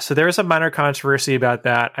there was a minor controversy about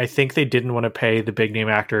that. I think they didn't want to pay the big name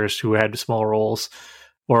actors who had small roles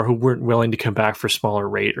or who weren't willing to come back for smaller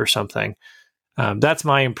rate or something. That's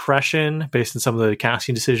my impression based on some of the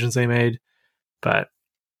casting decisions they made. But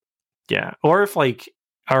yeah, or if like,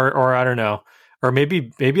 or I don't know. Or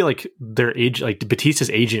maybe like their age, like Batista's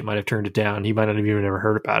agent might have turned it down. He might not have even ever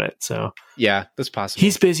heard about it. So yeah, that's possible.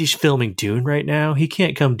 He's busy filming Dune right now. He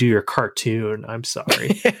can't come do your cartoon. I'm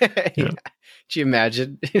sorry. Yeah. Do you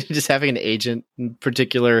imagine just having an agent in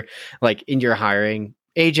particular, like in your hiring?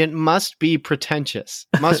 Agent must be pretentious.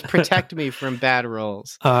 Must protect me from bad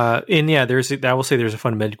roles. And yeah, there's a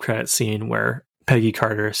fun mid-credit scene where Peggy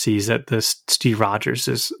Carter sees that this Steve Rogers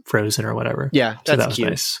is frozen or whatever. Yeah, so that's that was cute.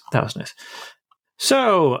 nice. That was nice.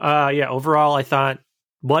 So, overall, I thought,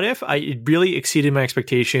 what if it really exceeded my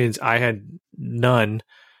expectations? I had none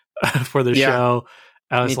for the show.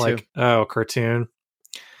 I was like, oh, cartoon.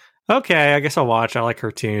 Okay, I guess I'll watch. I like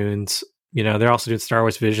cartoons. They're also doing Star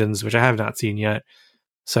Wars Visions, which I have not seen yet.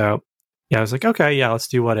 So, yeah, I was like, okay, yeah, let's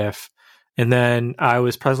do What If. And then I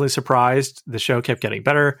was pleasantly surprised. The show kept getting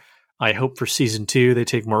better. I hope for season 2 they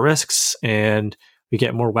take more risks and we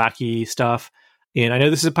get more wacky stuff. And I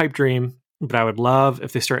know this is a pipe dream, but I would love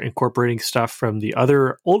if they start incorporating stuff from the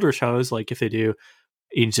other older shows, like if they do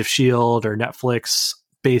Agents of S.H.I.E.L.D. or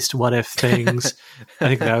Netflix-based What If things. I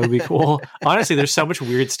think that would be cool. Honestly, there's so much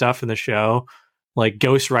weird stuff in the show, like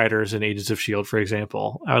Ghost Riders and Agents of S.H.I.E.L.D., for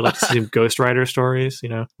example. I would like to see some Ghost Rider stories,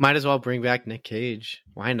 Might as well bring back Nick Cage.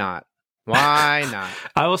 Why not? Why not?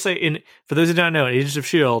 I will say, for those who don't know, in Agents of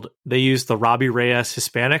S.H.I.E.L.D., they used the Robbie Reyes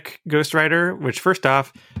Hispanic Ghost Rider, which first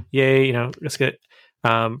off, yay, let's get...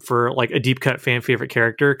 for like a deep cut fan favorite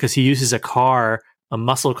character, because he uses a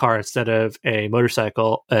muscle car instead of a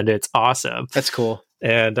motorcycle, and it's awesome. That's cool.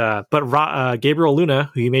 And but Gabriel Luna,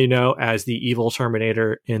 who you may know as the evil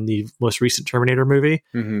Terminator in the most recent Terminator movie,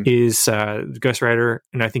 is Ghost Rider,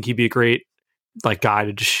 and I think he'd be a great like guy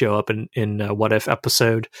to just show up in a What If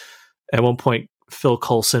episode. At one point, Phil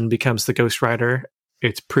Coulson becomes the Ghost Rider.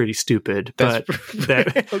 It's pretty stupid, but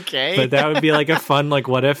okay. But that would be like a fun like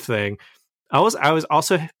What If thing. I was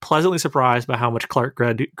also pleasantly surprised by how much Clark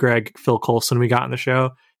Gregg Phil Coulson we got in the show.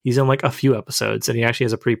 He's in like a few episodes, and he actually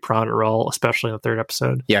has a pretty prominent role, especially in the 3rd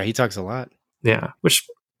episode. Yeah, he talks a lot. Yeah, which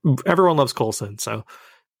everyone loves Coulson, so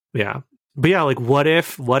yeah. But yeah, like what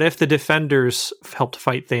if the Defenders helped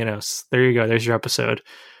fight Thanos? There you go. There's your episode.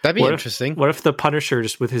 That'd be interesting. What if the Punisher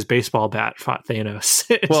just with his baseball bat fought Thanos?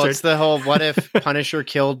 It's the whole what if Punisher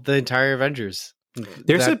killed the entire Avengers?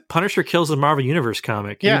 There's a Punisher kills the Marvel Universe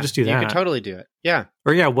comic. You can just do that. You could totally do it. Yeah.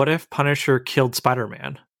 Or yeah, what if Punisher killed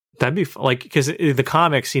Spider-Man? That'd be like, because the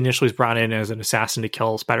comics he initially was brought in as an assassin to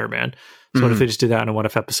kill Spider-Man. So what if they just did that in a What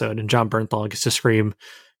If episode and John Bernthal gets to scream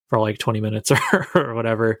for like 20 minutes or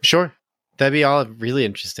whatever? Sure. That'd be all really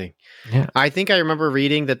interesting. Yeah. I think I remember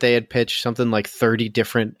reading that they had pitched something like 30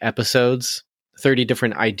 different episodes, 30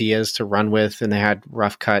 different ideas to run with, and they had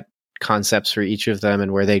rough cut concepts for each of them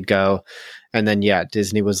and where they'd go. And then,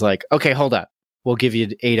 Disney was like, okay, hold up. We'll give you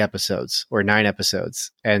 8 episodes or 9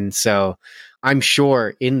 episodes. And so I'm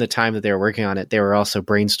sure in the time that they were working on it, they were also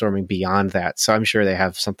brainstorming beyond that. So I'm sure they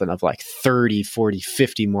have something of like 30, 40,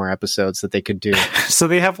 50 more episodes that they could do. So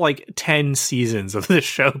they have like 10 seasons of this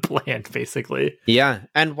show planned, basically. Yeah.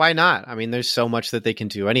 And why not? I mean, there's so much that they can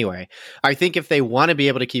do anyway. I think if they want to be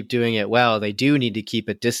able to keep doing it well, they do need to keep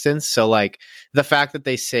a distance. So like the fact that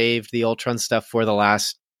they saved the Ultron stuff for the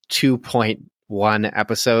last 2.1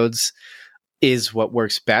 episodes is what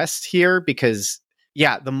works best here, because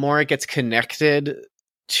the more it gets connected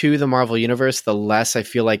to the Marvel universe, the less I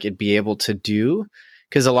feel like it'd be able to do.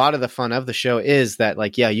 Because a lot of the fun of the show is that,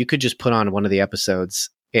 like, you could just put on one of the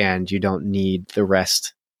episodes and you don't need the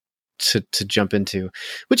rest to jump into,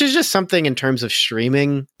 which is just something in terms of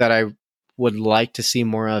streaming that I would like to see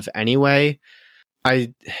more of anyway.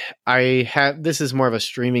 I have, this is more of a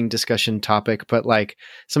streaming discussion topic, but like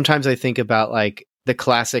sometimes I think about like the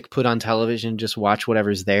classic put on television, just watch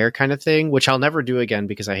whatever's there kind of thing, which I'll never do again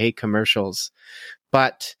because I hate commercials.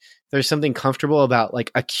 But there's something comfortable about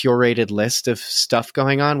like a curated list of stuff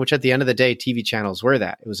going on, which at the end of the day, TV channels were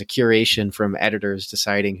that. It was a curation from editors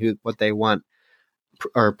deciding what they want,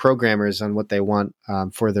 or programmers on what they want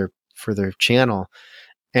for their channel.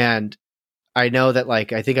 And I know that,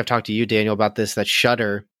 like, I think I've talked to you, Daniel, about this, that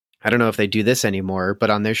Shudder, I don't know if they do this anymore, but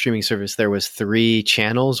on their streaming service, there was 3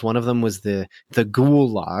 channels. One of them was the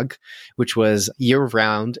Gulag, which was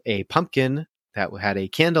year-round a pumpkin that had a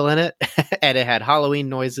candle in it, and it had Halloween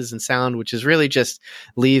noises and sound, which is really just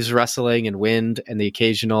leaves rustling and wind and the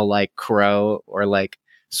occasional, like, crow or, like,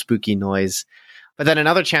 spooky noise. But then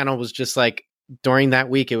another channel was just, like, during that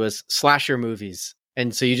week, it was slasher movies.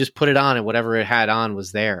 And so you just put it on, and whatever it had on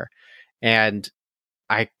was there. And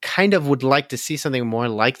I kind of would like to see something more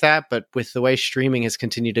like that, but with the way streaming has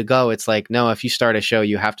continued to go, it's like, no, if you start a show,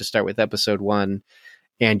 you have to start with episode 1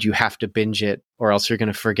 and you have to binge it, or else you're going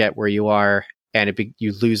to forget where you are, and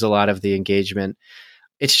you lose a lot of the engagement.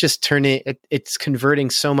 It's just it's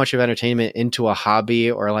converting so much of entertainment into a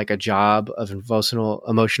hobby or like a job of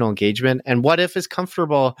emotional engagement. And What If is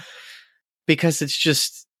comfortable because it's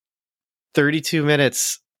just 32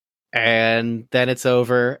 minutes and then it's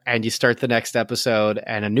over, and you start the next episode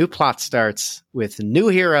and a new plot starts with new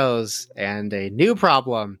heroes and a new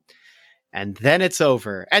problem, and then it's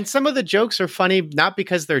over. And some of the jokes are funny, not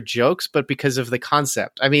because they're jokes, but because of the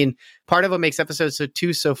concept. I mean, part of what makes episode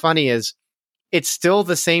 2 so funny is it's still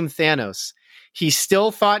the same Thanos. He still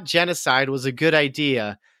thought genocide was a good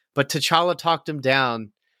idea, but T'Challa talked him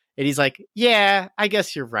down, and he's like, yeah, I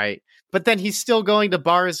guess you're right. But then he's still going to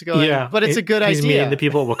bars going, but it's a good idea. He's meeting the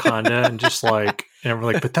people of Wakanda and just like, and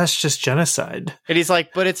we're like, but that's just genocide. And he's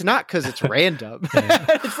like, but it's not because it's random.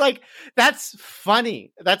 It's like, that's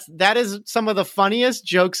funny. That is some of the funniest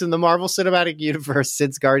jokes in the Marvel Cinematic Universe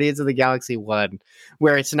since Guardians of the Galaxy 1,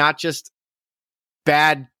 where it's not just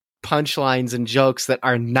bad punchlines and jokes that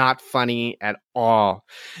are not funny at all.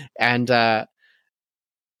 And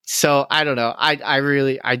so I don't know. I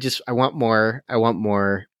want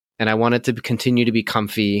more. And I want it to continue to be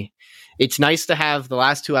comfy. It's nice to have the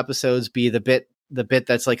last 2 episodes be the bit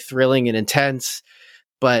that's like thrilling and intense,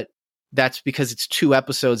 but that's because it's 2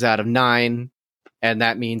 episodes out of 9, and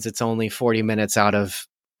that means it's only 40 minutes out of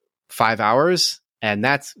 5 hours, and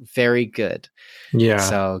that's very good. Yeah.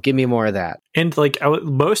 So give me more of that. And like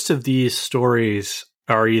most of these stories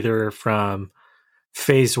are either from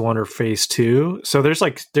phase 1 or phase 2. So there's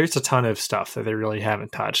a ton of stuff that they really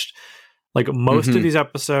haven't touched. Like most of these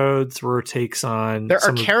episodes were takes on... There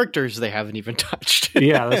are characters they haven't even touched.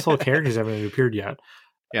 Yeah, those whole characters haven't even appeared yet.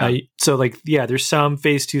 Yeah. So like, there's some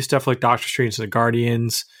phase 2 stuff like Doctor Strange and the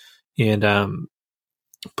Guardians and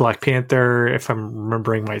Black Panther, if I'm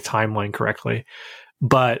remembering my timeline correctly.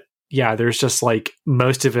 But yeah, there's just like,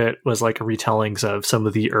 most of it was like retellings of some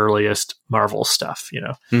of the earliest Marvel stuff, you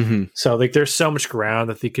know? Mm-hmm. So like, there's so much ground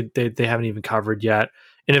that they haven't even covered yet.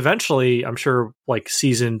 And eventually, I'm sure, like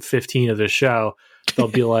season 15 of this show, they'll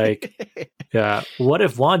be like, "Yeah, what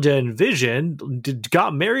if Wanda and Vision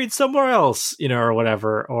got married somewhere else, you know, or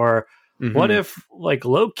whatever? Or what if like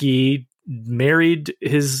Loki married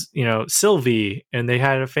his, you know, Sylvie and they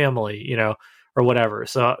had a family, you know, or whatever?"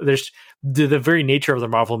 So there's the very nature of the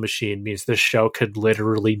Marvel machine means this show could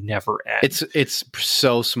literally never end. It's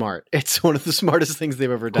so smart. It's one of the smartest things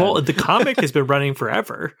they've ever done. Well, the comic has been running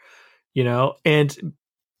forever, you know, and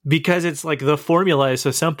because it's like the formula is so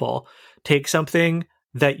simple. Take something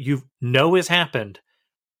that you know has happened,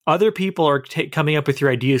 other people are coming up with your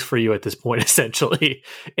ideas for you at this point, essentially,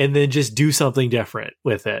 and then just do something different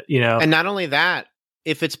with it, you know? And not only that,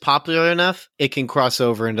 if it's popular enough, it can cross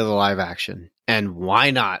over into the live action. And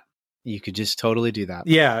why not? You could just totally do that.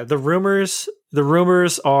 Yeah, the rumors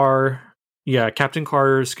are, Captain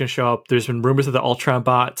Carter's going to show up. There's been rumors that the Ultron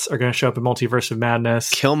bots are going to show up in Multiverse of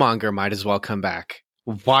Madness. Killmonger might as well come back.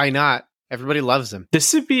 Why not? Everybody loves him.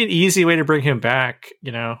 This would be an easy way to bring him back,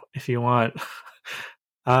 you know, if you want.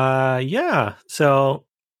 So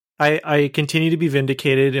I continue to be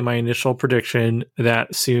vindicated in my initial prediction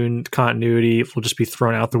that soon continuity will just be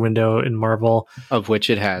thrown out the window in Marvel, of which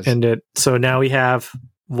it has. So now we have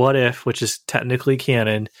What If, which is technically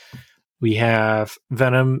canon. We have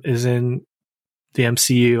Venom is in the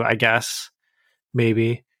MCU, I guess.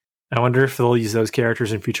 Maybe. I wonder if they'll use those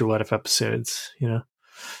characters in future What If episodes, you know.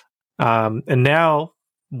 And now,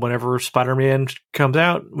 whenever Spider-Man comes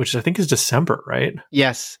out, which I think is December, right?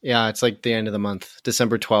 Yes. Yeah, it's like the end of the month.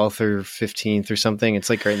 December 12th or 15th or something. It's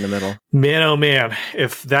like right in the middle. Man, oh man.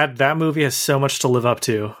 If that movie has so much to live up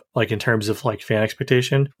to, like in terms of like fan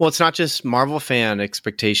expectation. Well, it's not just Marvel fan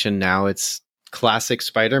expectation now. It's classic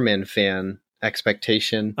Spider-Man fan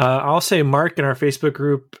expectation. I'll say Mark in our Facebook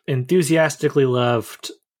group enthusiastically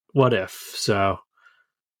loved What If. So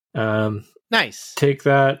nice. Take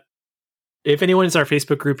that. If anyone is our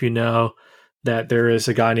Facebook group, you know that there is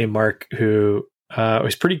a guy named Mark who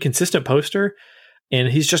is pretty consistent poster, and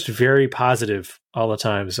he's just very positive all the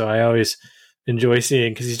time. So I always enjoy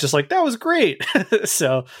seeing, because he's just like, that was great.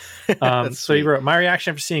 So he wrote, my reaction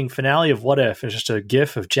after seeing finale of What If is just a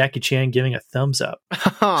gif of Jackie Chan giving a thumbs up.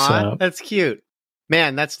 Aww, that's cute.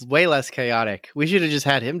 Man, that's way less chaotic. We should have just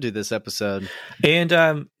had him do this episode. And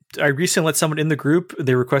I recently let someone in the group,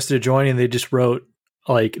 they requested to join, and they just wrote,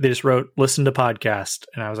 listen to podcast.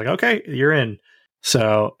 And I was like, okay, you're in.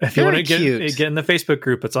 So if you want to get in the Facebook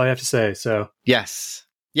group, that's all you have to say. So yes.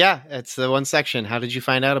 Yeah, it's the one section. How did you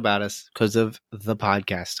find out about us? Because of the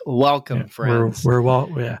podcast. Welcome, friends.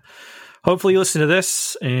 We're hopefully you listen to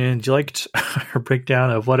this and you liked our breakdown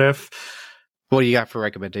of What If. What do you got for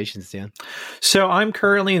recommendations, Dan? So I'm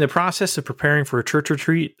currently in the process of preparing for a church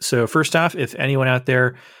retreat. So first off, if anyone out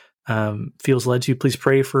there feels led to, please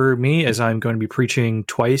pray for me, as I'm going to be preaching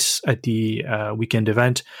twice at the weekend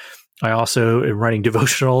event. I also am writing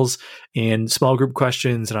devotionals and small group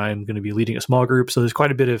questions, and I'm going to be leading a small group. So there's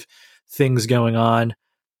quite a bit of things going on.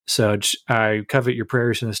 So I covet your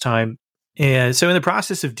prayers in this time. And so in the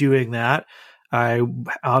process of doing that, I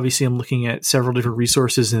obviously am looking at several different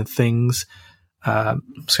resources and things. I'm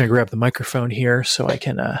just going to grab the microphone here so I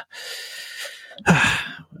can,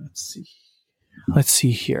 let's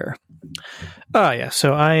see here.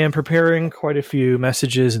 So I am preparing quite a few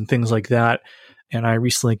messages and things like that. And I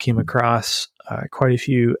recently came across quite a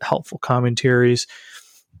few helpful commentaries.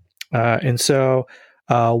 And so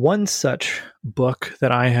one such book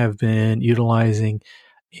that I have been utilizing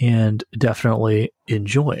and definitely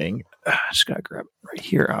enjoying, just got to grab it right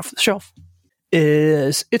here off the shelf,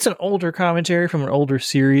 it's an older commentary from an older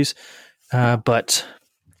series, but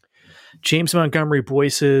James Montgomery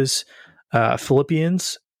Boyce's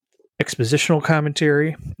Philippians expositional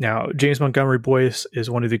commentary. Now, James Montgomery Boyce is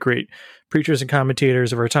one of the great preachers and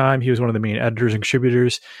commentators of our time. He was one of the main editors and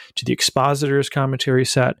contributors to the Expositors commentary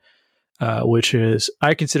set, which is,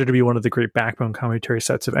 I consider to be one of the great backbone commentary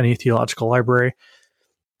sets of any theological library.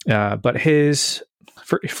 But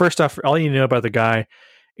first off, all you know about the guy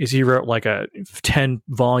is he wrote like a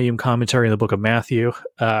 10-volume commentary in the book of Matthew.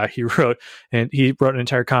 He wrote an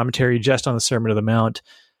entire commentary just on the Sermon on the Mount.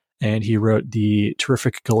 And he wrote the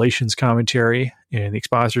terrific Galatians commentary in the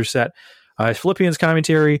Expositor set. His Philippians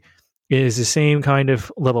commentary is the same kind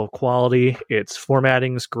of level of quality. Its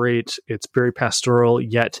formatting is great. It's very pastoral,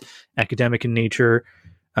 yet academic in nature.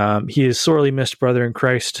 He is sorely missed brother in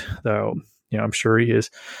Christ, though I'm sure he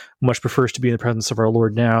much prefers to be in the presence of our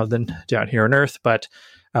Lord now than down here on earth. But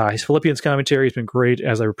his Philippians commentary has been great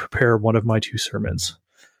as I prepare one of my 2 sermons.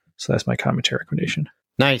 So that's my commentary recommendation.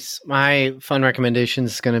 Nice. My fun recommendation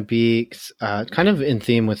is going to be kind of in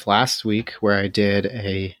theme with last week, where I did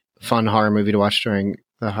a fun horror movie to watch during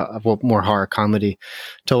more horror comedy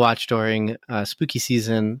to watch during spooky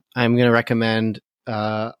season. I'm going to recommend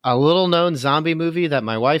a little known zombie movie that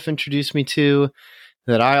my wife introduced me to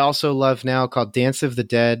that I also love now, called Dance of the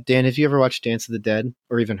Dead. Dan, have you ever watched Dance of the Dead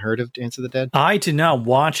or even heard of Dance of the Dead? I did not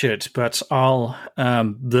watch it, but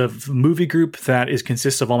the movie group that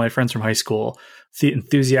consists of all my friends from high school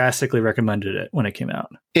enthusiastically recommended it when it came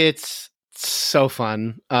out. It's So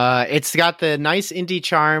fun. It's got the nice indie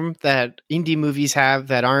charm that indie movies have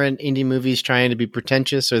that aren't indie movies trying to be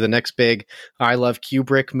pretentious or the next big I Love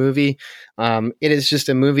Kubrick movie. It is just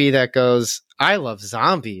a movie that goes, I love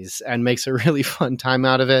zombies, and makes a really fun time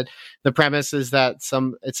out of it. The premise is that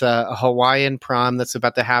it's a Hawaiian prom that's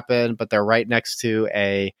about to happen, but they're right next to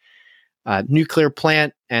a nuclear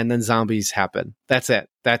plant, and then zombies happen. That's it.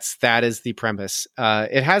 That is the premise.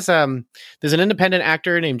 It has there's an independent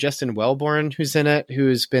actor named Justin Welborn who's in it,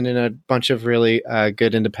 who's been in a bunch of really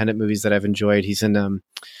good independent movies that I've enjoyed. He's in a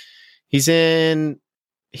VHS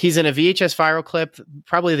Viral clip,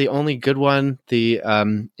 probably the only good one. The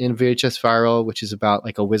in VHS Viral, which is about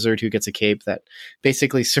like a wizard who gets a cape that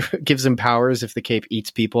basically gives him powers if the cape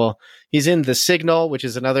eats people. He's in The Signal, which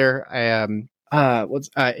is another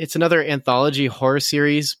it's another anthology horror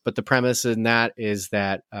series, but the premise in that is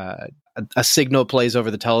that a signal plays over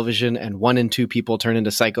the television and 1 in 2 people turn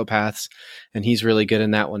into psychopaths, and he's really good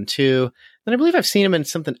in that one too. And I believe I've seen him in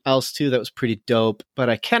something else too that was pretty dope, but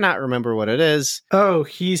I cannot remember what it is. Oh,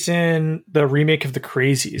 he's in the remake of The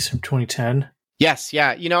Crazies from 2010. Yes,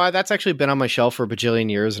 yeah. That's actually been on my shelf for a bajillion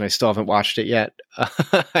years, and I still haven't watched it yet.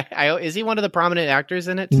 Is he one of the prominent actors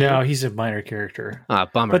in it too? No, he's a minor character.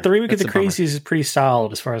 Bummer. But the remake of The Crazies is pretty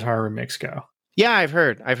solid as far as horror remakes go. Yeah, I've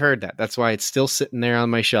heard that. That's why it's still sitting there on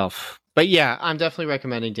my shelf. But yeah, I'm definitely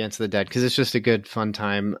recommending Dance of the Dead because it's just a good, fun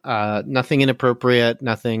time. Nothing inappropriate,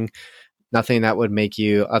 nothing that would make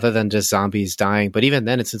you, other than just zombies dying. But even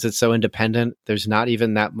then, since it's so independent, there's not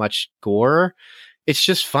even that much gore. It's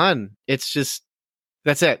just fun.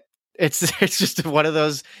 That's it. It's just one of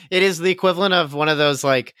those. It is the equivalent of one of those,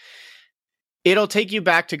 like, it'll take you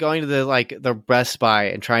back to going to the Best Buy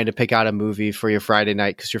and trying to pick out a movie for your Friday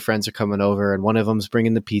night because your friends are coming over and one of them's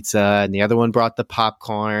bringing the pizza and the other one brought the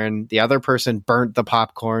popcorn. The other person burnt the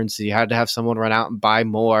popcorn, so you had to have someone run out and buy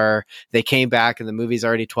more. They came back and the movie's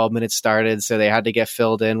already 12 minutes started, so they had to get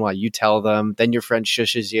filled in while you tell them. Then your friend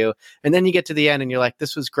shushes you, and then you get to the end and you're like,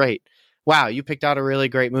 this was great. Wow, you picked out a really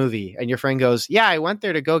great movie. And your friend goes, yeah, I went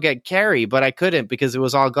there to go get Carrie, but I couldn't because it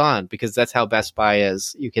was all gone, because that's how Best Buy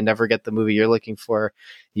is. You can never get the movie you're looking for.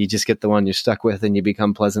 You just get the one you're stuck with and you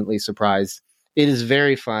become pleasantly surprised. It is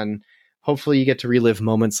very fun. Hopefully you get to relive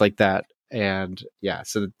moments like that. And yeah,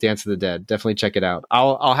 so Dance of the Dead, definitely check it out.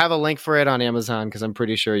 I'll have a link for it on Amazon because I'm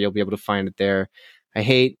pretty sure you'll be able to find it there. I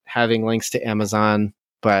hate having links to Amazon,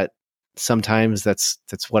 but sometimes that's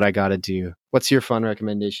what I gotta do. What's your fun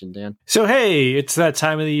recommendation, Dan? So hey, it's that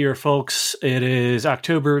time of the year, folks. It is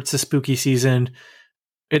October. It's the spooky season.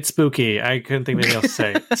 It's spooky. I couldn't think of anything else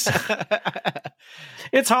to say.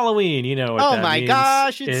 It's Halloween. You know what that my means.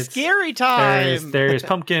 Gosh, it's scary time. There's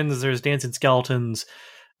pumpkins. There's dancing skeletons.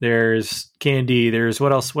 There's candy. There's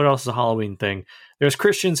what else? What else is a Halloween thing? There's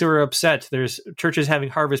Christians who are upset. There's churches having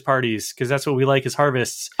harvest parties because that's what we like is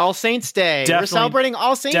harvests. All Saints Day. We're celebrating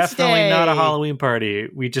All Saints Day. Definitely not a Halloween party.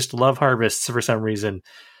 We just love harvests for some reason.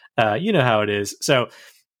 You know how it is. So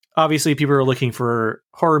obviously people are looking for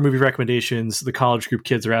horror movie recommendations. The college group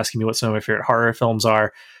kids are asking me what some of my favorite horror films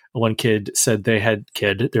are. One kid said they're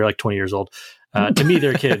like 20 years old. To me,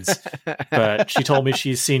 they're kids, but she told me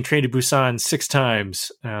she's seen Train to Busan 6 times.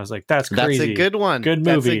 And I was like, that's crazy. That's a good one. Good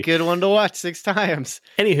movie. That's a good one to watch 6 times.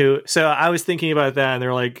 Anywho, so I was thinking about that and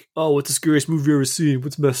they're like, oh, what's the scariest movie you've ever seen?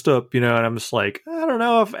 What's messed up? And I'm just like, I don't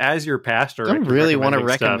know if as your pastor, I don't really want to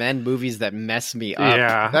recommend movies that mess me up.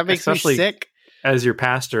 Yeah. That makes me sick. As your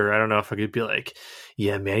pastor, I don't know if I could be like,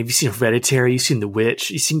 yeah, man, have you seen Hereditary? You've seen The Witch?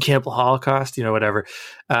 You've seen Cannibal Holocaust? whatever.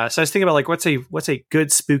 So I was thinking about like, what's a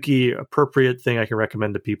good, spooky, appropriate thing I can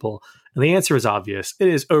recommend to people? And the answer is obvious. It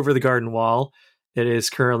is Over the Garden Wall. It is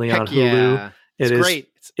currently on Hulu. Yeah. It's great.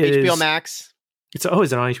 It's HBO Max. Is it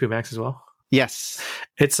on HBO Max as well? Yes.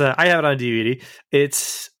 It's I have it on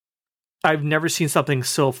DVD. I've never seen something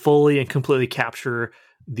so fully and completely capture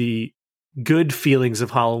the good feelings of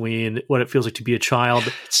Halloween, what it feels like to be a child,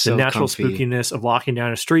 so the natural comfy spookiness of walking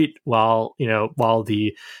down a street while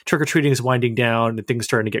the trick-or-treating is winding down and things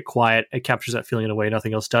starting to get quiet. It captures that feeling in a way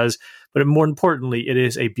nothing else does. But more importantly, it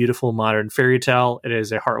is a beautiful modern fairy tale. It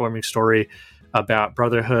is a heartwarming story about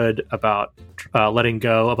brotherhood, about letting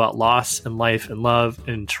go, about loss and life and love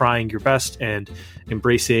and trying your best and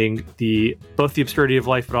embracing both the obscurity of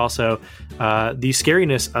life, but also the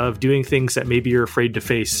scariness of doing things that maybe you're afraid to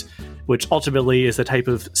face, which ultimately is the type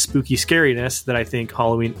of spooky scariness that I think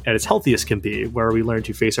Halloween at its healthiest can be, where we learn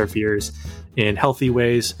to face our fears in healthy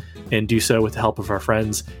ways and do so with the help of our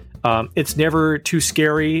friends. It's never too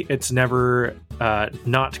scary. It's never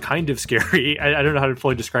not kind of scary. I don't know how to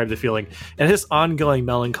fully describe the feeling. And this ongoing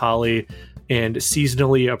melancholy and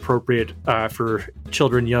seasonally appropriate for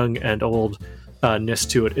children, young and old, ness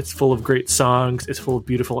to it. It's full of great songs. It's full of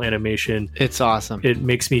beautiful animation. It's awesome. It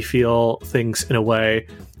makes me feel things in a way.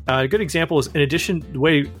 A good example is in addition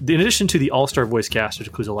to the all-star voice cast, which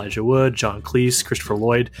includes Elijah Wood, John Cleese, Christopher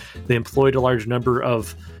Lloyd, they employed a large number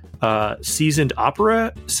of seasoned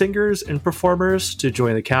opera singers and performers to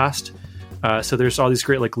join the cast. So there's all these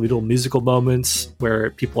great like little musical moments where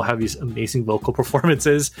people have these amazing vocal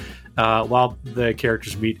performances while the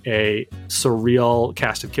characters meet a surreal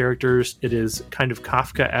cast of characters. It is kind of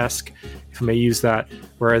Kafka-esque, if I may use that,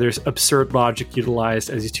 where there's absurd logic utilized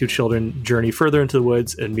as these two children journey further into the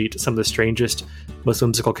woods and meet some of the strangest, most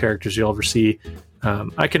whimsical characters you'll ever see.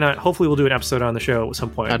 Hopefully we'll do an episode on the show at some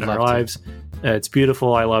point in our lives. It's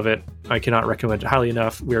beautiful. I love it. I cannot recommend it highly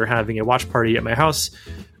enough. We're having a watch party at my house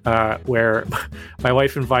where my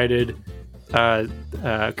wife invited a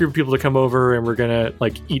group of people to come over, and we're gonna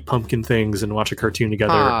like eat pumpkin things and watch a cartoon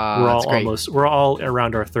together. We're all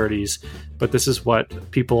around our 30s, but this is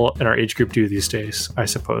what people in our age group do these days, I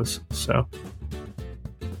suppose. So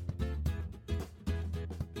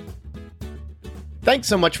thanks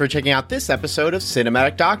so much for checking out this episode of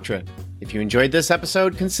Cinematic Doctrine. If you enjoyed this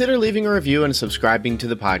episode, consider leaving a review and subscribing to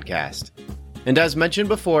the podcast. And as mentioned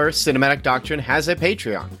before, Cinematic Doctrine has a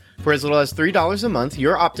Patreon. For as little as $3 a month,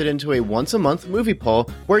 you're opted into a once-a-month movie poll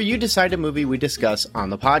where you decide a movie we discuss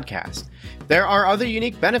on the podcast. There are other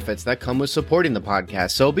unique benefits that come with supporting the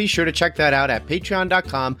podcast, so be sure to check that out at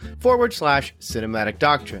patreon.com/Cinematic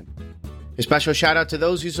Doctrine. A special shout out to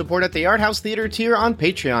those who support at the Art House Theater tier on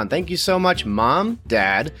Patreon. Thank you so much, Mom,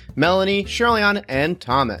 Dad, Melanie, Shirleyan, and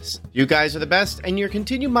Thomas. You guys are the best, and your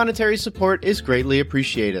continued monetary support is greatly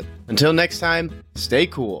appreciated. Until next time, stay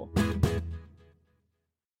cool.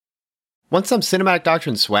 Want some Cinematic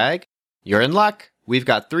Doctrine swag? You're in luck. We've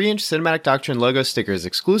got 3-inch Cinematic Doctrine logo stickers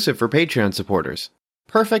exclusive for Patreon supporters.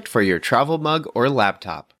 Perfect for your travel mug or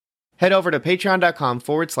laptop. Head over to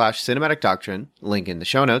patreon.com/Cinematic Doctrine, link in the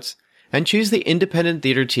show notes, and choose the Independent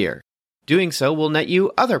Theater tier. Doing so will net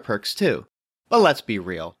you other perks too. But let's be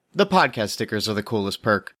real, the podcast stickers are the coolest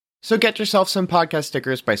perk. So get yourself some podcast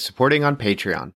stickers by supporting on Patreon.